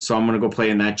 So I'm going to go play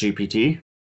in that GPT.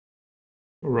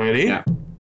 Alrighty.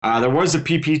 Yeah. There was a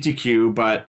PPTQ,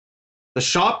 but the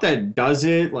shop that does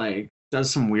it, like, does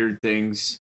some weird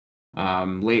things.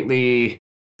 Lately,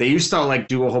 they used to, like,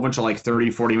 do a whole bunch of, like, 30,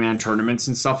 40-man tournaments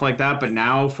and stuff like that. But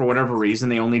now, for whatever reason,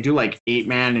 they only do, like,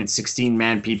 8-man and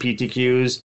 16-man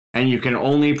PPTQs. And you can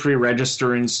only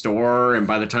pre-register in store, and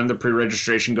by the time the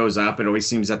pre-registration goes up, it always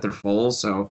seems that they're full.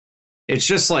 So it's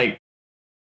just like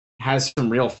has some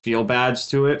real feel bads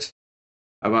to it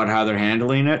about how they're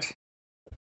handling it.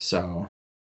 So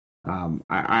I'm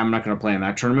not going to play in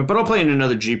that tournament, but I'll play in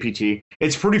another GPT.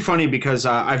 It's pretty funny because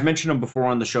I've mentioned him before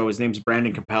on the show. His name's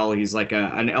Brandon Capel. He's like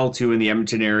an L2 in the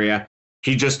Edmonton area.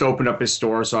 He just opened up his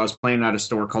store, so I was playing at a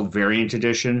store called Variant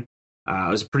Edition. It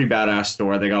was a pretty badass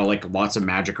store. They got like lots of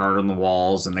magic art on the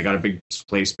walls, and they got a big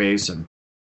play space, and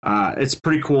it's a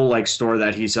pretty cool like store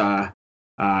that he's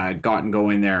gotten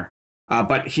going there.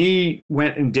 But he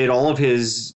went and did all of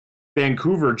his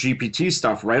Vancouver GPT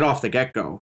stuff right off the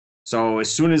get-go. So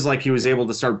as soon as like he was able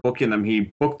to start booking them,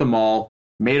 he booked them all,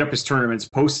 made up his tournaments,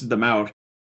 posted them out,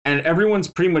 and everyone's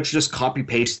pretty much just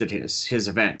copy-pasted his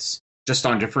events just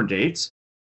on different dates,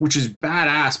 which is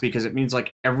badass because it means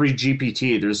like every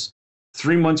GPT, there's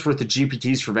 3 months worth of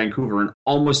GPTs for Vancouver, and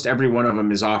almost every one of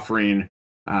them is offering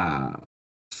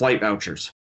flight vouchers.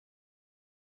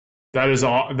 That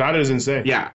is insane.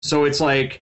 Yeah, so it's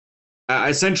like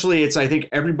essentially I think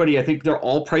they're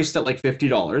all priced at like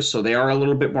 $50, so they are a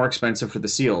little bit more expensive for the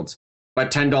sealeds,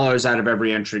 but $10 out of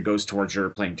every entry goes towards your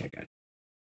plane ticket.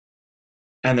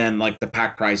 And then like the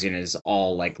pack pricing is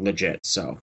all like legit,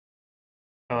 so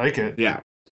I like it. Yeah.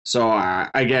 So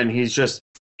again, he's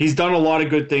done a lot of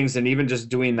good things, and even just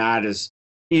doing that is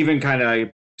even kind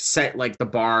of set like the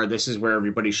bar. This is where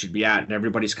everybody should be at, and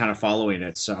everybody's kind of following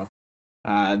it. So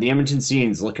the Edmonton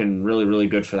scene's looking really, really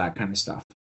good for that kind of stuff.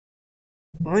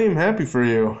 I am happy for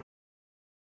you.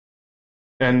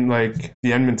 And like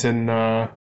the Edmonton, the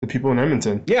people in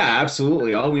Edmonton. Yeah,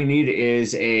 absolutely. All we need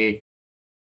is a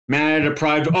Man at a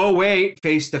Pride. Oh wait,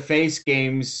 face-to-face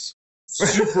games,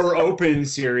 super open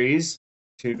series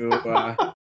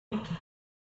to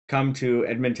come to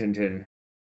Edmonton.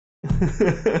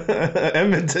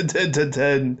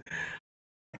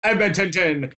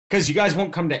 Edmonton, because you guys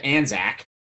won't come to Anzac,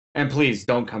 and please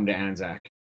don't come to Anzac.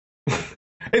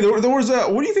 Hey, there was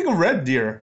a. What do you think of Red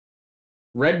Deer?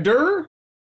 Red Deer?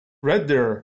 Red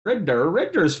Deer. Red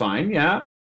Deer's fine, yeah.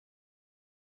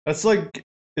 That's like,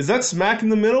 is that smack in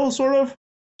the middle, sort of?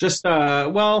 Just,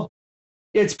 well,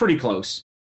 it's pretty close.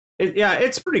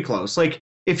 It's pretty close. Like,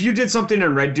 if you did something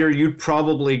in Red Deer, you'd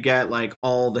probably get, like,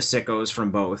 all the sickos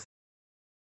from both.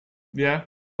 Yeah.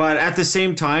 But at the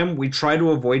same time, we try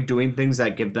to avoid doing things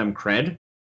that give them cred.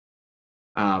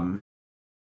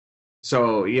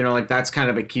 So, like, that's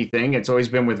kind of a key thing. It's always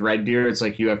been with Red Deer, it's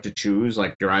like you have to choose.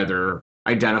 Like, you're either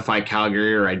identify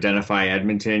Calgary or identify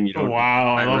Edmonton. You don't.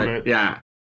 Wow, I love it. Yeah.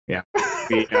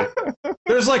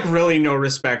 There's, like, really no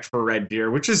respect for Red Deer,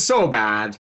 which is so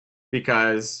bad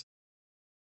because,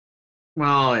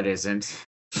 well, it isn't.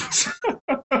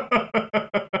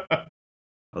 I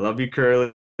love you,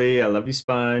 Curly. I love you,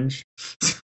 Sponge.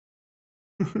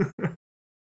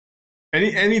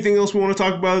 Anything else we want to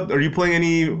talk about? Are you playing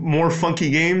any more funky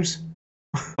games?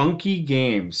 Funky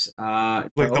games.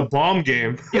 Like the bomb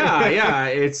game. Yeah.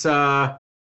 It's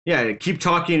keep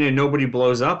talking and nobody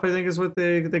blows up, I think is what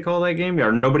they call that game.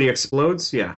 Or nobody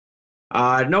explodes. Yeah.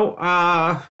 No,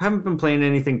 haven't been playing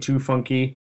anything too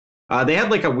funky. They had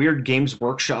like a weird Games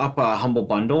Workshop Humble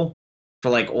Bundle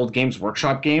for like old Games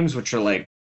Workshop games, which are like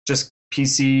just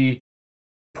PC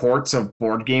ports of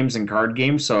board games and card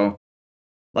games. So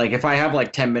like if I have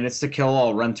like 10 minutes to kill,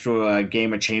 I'll run through a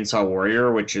game of Chainsaw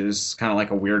Warrior, which is kind of like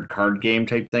a weird card game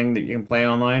type thing that you can play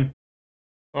online.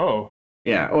 Oh.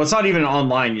 Yeah. Well, it's not even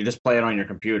online. You just play it on your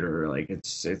computer. Like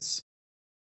it's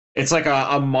like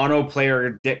a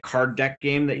mono-player card deck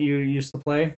game that you used to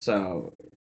play. So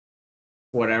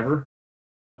whatever.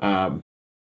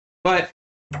 But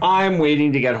I'm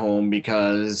waiting to get home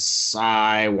because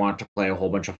I want to play a whole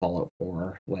bunch of Fallout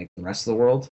 4 like the rest of the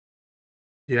world.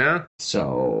 Yeah.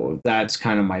 So that's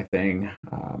kind of my thing.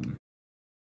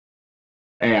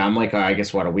 Yeah, I'm like, I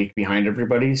guess, a week behind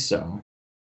everybody, so.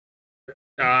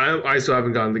 I still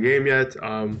haven't gotten the game yet.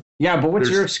 Yeah, but what's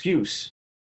your excuse?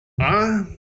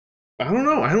 I don't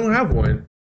know. I don't have one.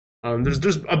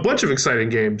 There's a bunch of exciting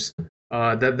games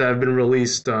that have been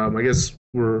released. I guess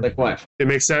we're like what? It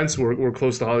makes sense. We're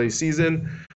close to holiday season.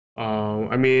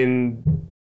 I mean,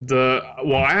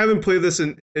 I haven't played this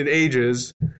in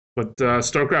ages, but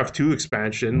StarCraft 2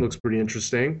 expansion looks pretty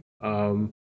interesting.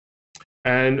 And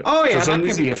that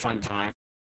could be a fun time.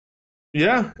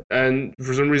 Yeah, and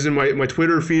for some reason my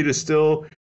Twitter feed is still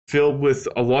filled with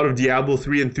a lot of Diablo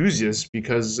 3 enthusiasts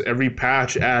because every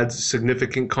patch adds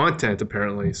significant content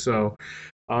apparently. So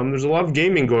there's a lot of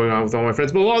gaming going on with all my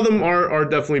friends, but a lot of them are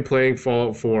definitely playing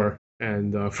Fallout 4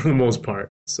 and for the most part.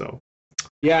 So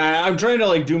yeah, I'm trying to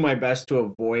like do my best to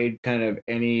avoid kind of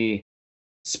any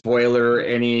spoiler,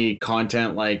 any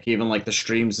content, like even like the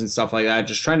streams and stuff like that.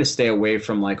 Just trying to stay away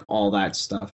from like all that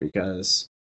stuff because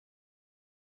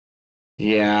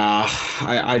yeah,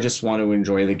 I just want to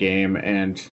enjoy the game.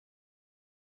 And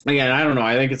again, I don't know.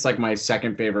 I think it's like my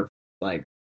second favorite like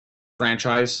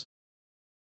franchise.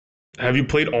 Have you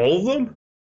played all of them?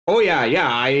 Oh yeah.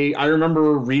 I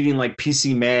remember reading like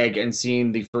PC Mag and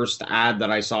seeing the first ad that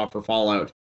I saw for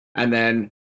Fallout. And then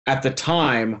at the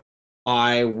time,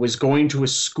 I was going to a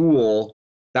school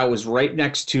that was right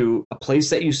next to a place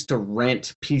that used to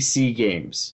rent PC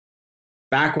games.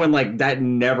 Back when like that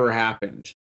never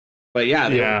happened. But yeah,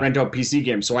 they would rent out PC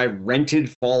games. So I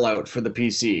rented Fallout for the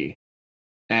PC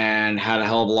and had a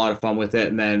hell of a lot of fun with it.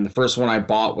 And then the first one I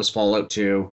bought was Fallout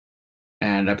 2.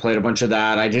 And I played a bunch of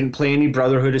that. I didn't play any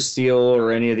Brotherhood of Steel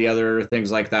or any of the other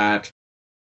things like that.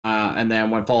 And then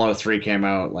when Fallout 3 came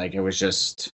out, like it was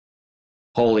just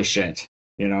holy shit,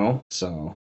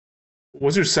 So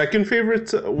what's your second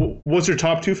favorite? What's your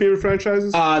top two favorite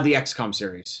franchises? The XCOM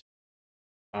series.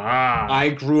 Ah. I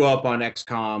grew up on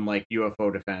XCOM, like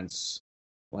UFO Defense.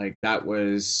 Like that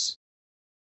was.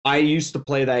 I used to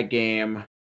play that game.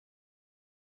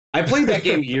 I played that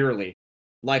game yearly.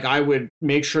 Like I would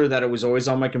make sure that it was always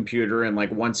on my computer, and like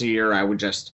once a year I would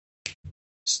just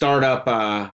start up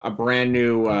a brand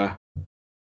new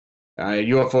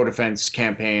UFO defense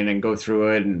campaign and go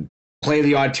through it and play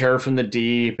the odd Terror from the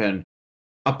Deep. And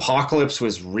Apocalypse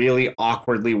was really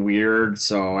awkwardly weird,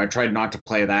 so I tried not to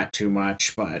play that too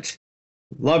much, but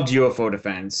loved UFO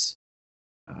defense.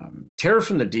 Terror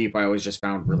from the Deep I always just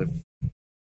found really,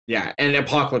 and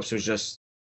Apocalypse was just,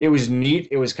 it was neat,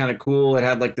 it was kind of cool, it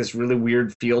had like this really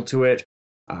weird feel to it,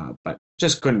 but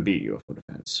just couldn't beat UFO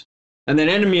defense. And then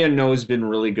Enemy Unknown's been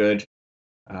really good.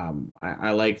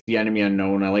 I like the Enemy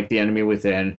Unknown, I like the Enemy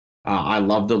Within. I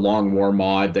love the Long War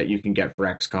mod that you can get for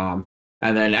XCOM.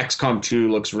 And then XCOM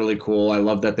 2 looks really cool. I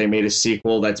love that they made a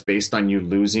sequel that's based on you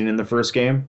losing in the first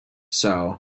game.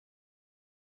 So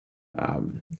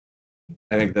I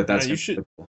think that's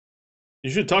you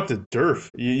should talk to Durf.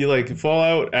 You like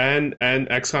Fallout and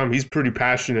XCOM. He's pretty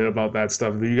passionate about that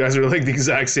stuff. You guys are like the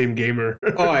exact same gamer.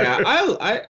 Oh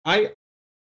yeah,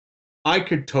 I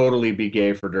could totally be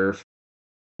gay for Durf.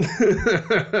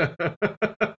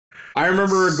 I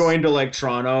remember going to like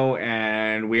Toronto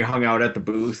and we hung out at the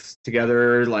booth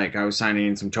together. Like I was signing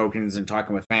in some tokens and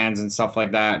talking with fans and stuff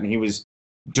like that. And he was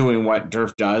doing what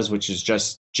Durf does, which is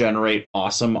just generate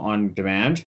awesome on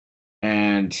demand.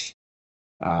 And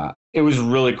it was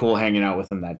really cool hanging out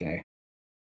with him that day.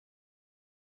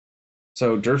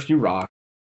 So Durf, you rock.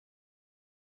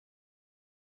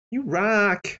 You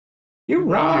rock. You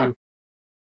rock.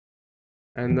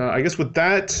 And I guess with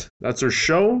that, that's our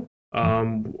show.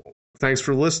 Thanks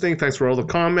for listening. Thanks for all the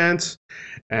comments.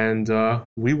 And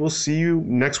we will see you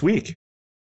next week.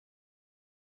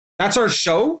 That's our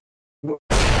show?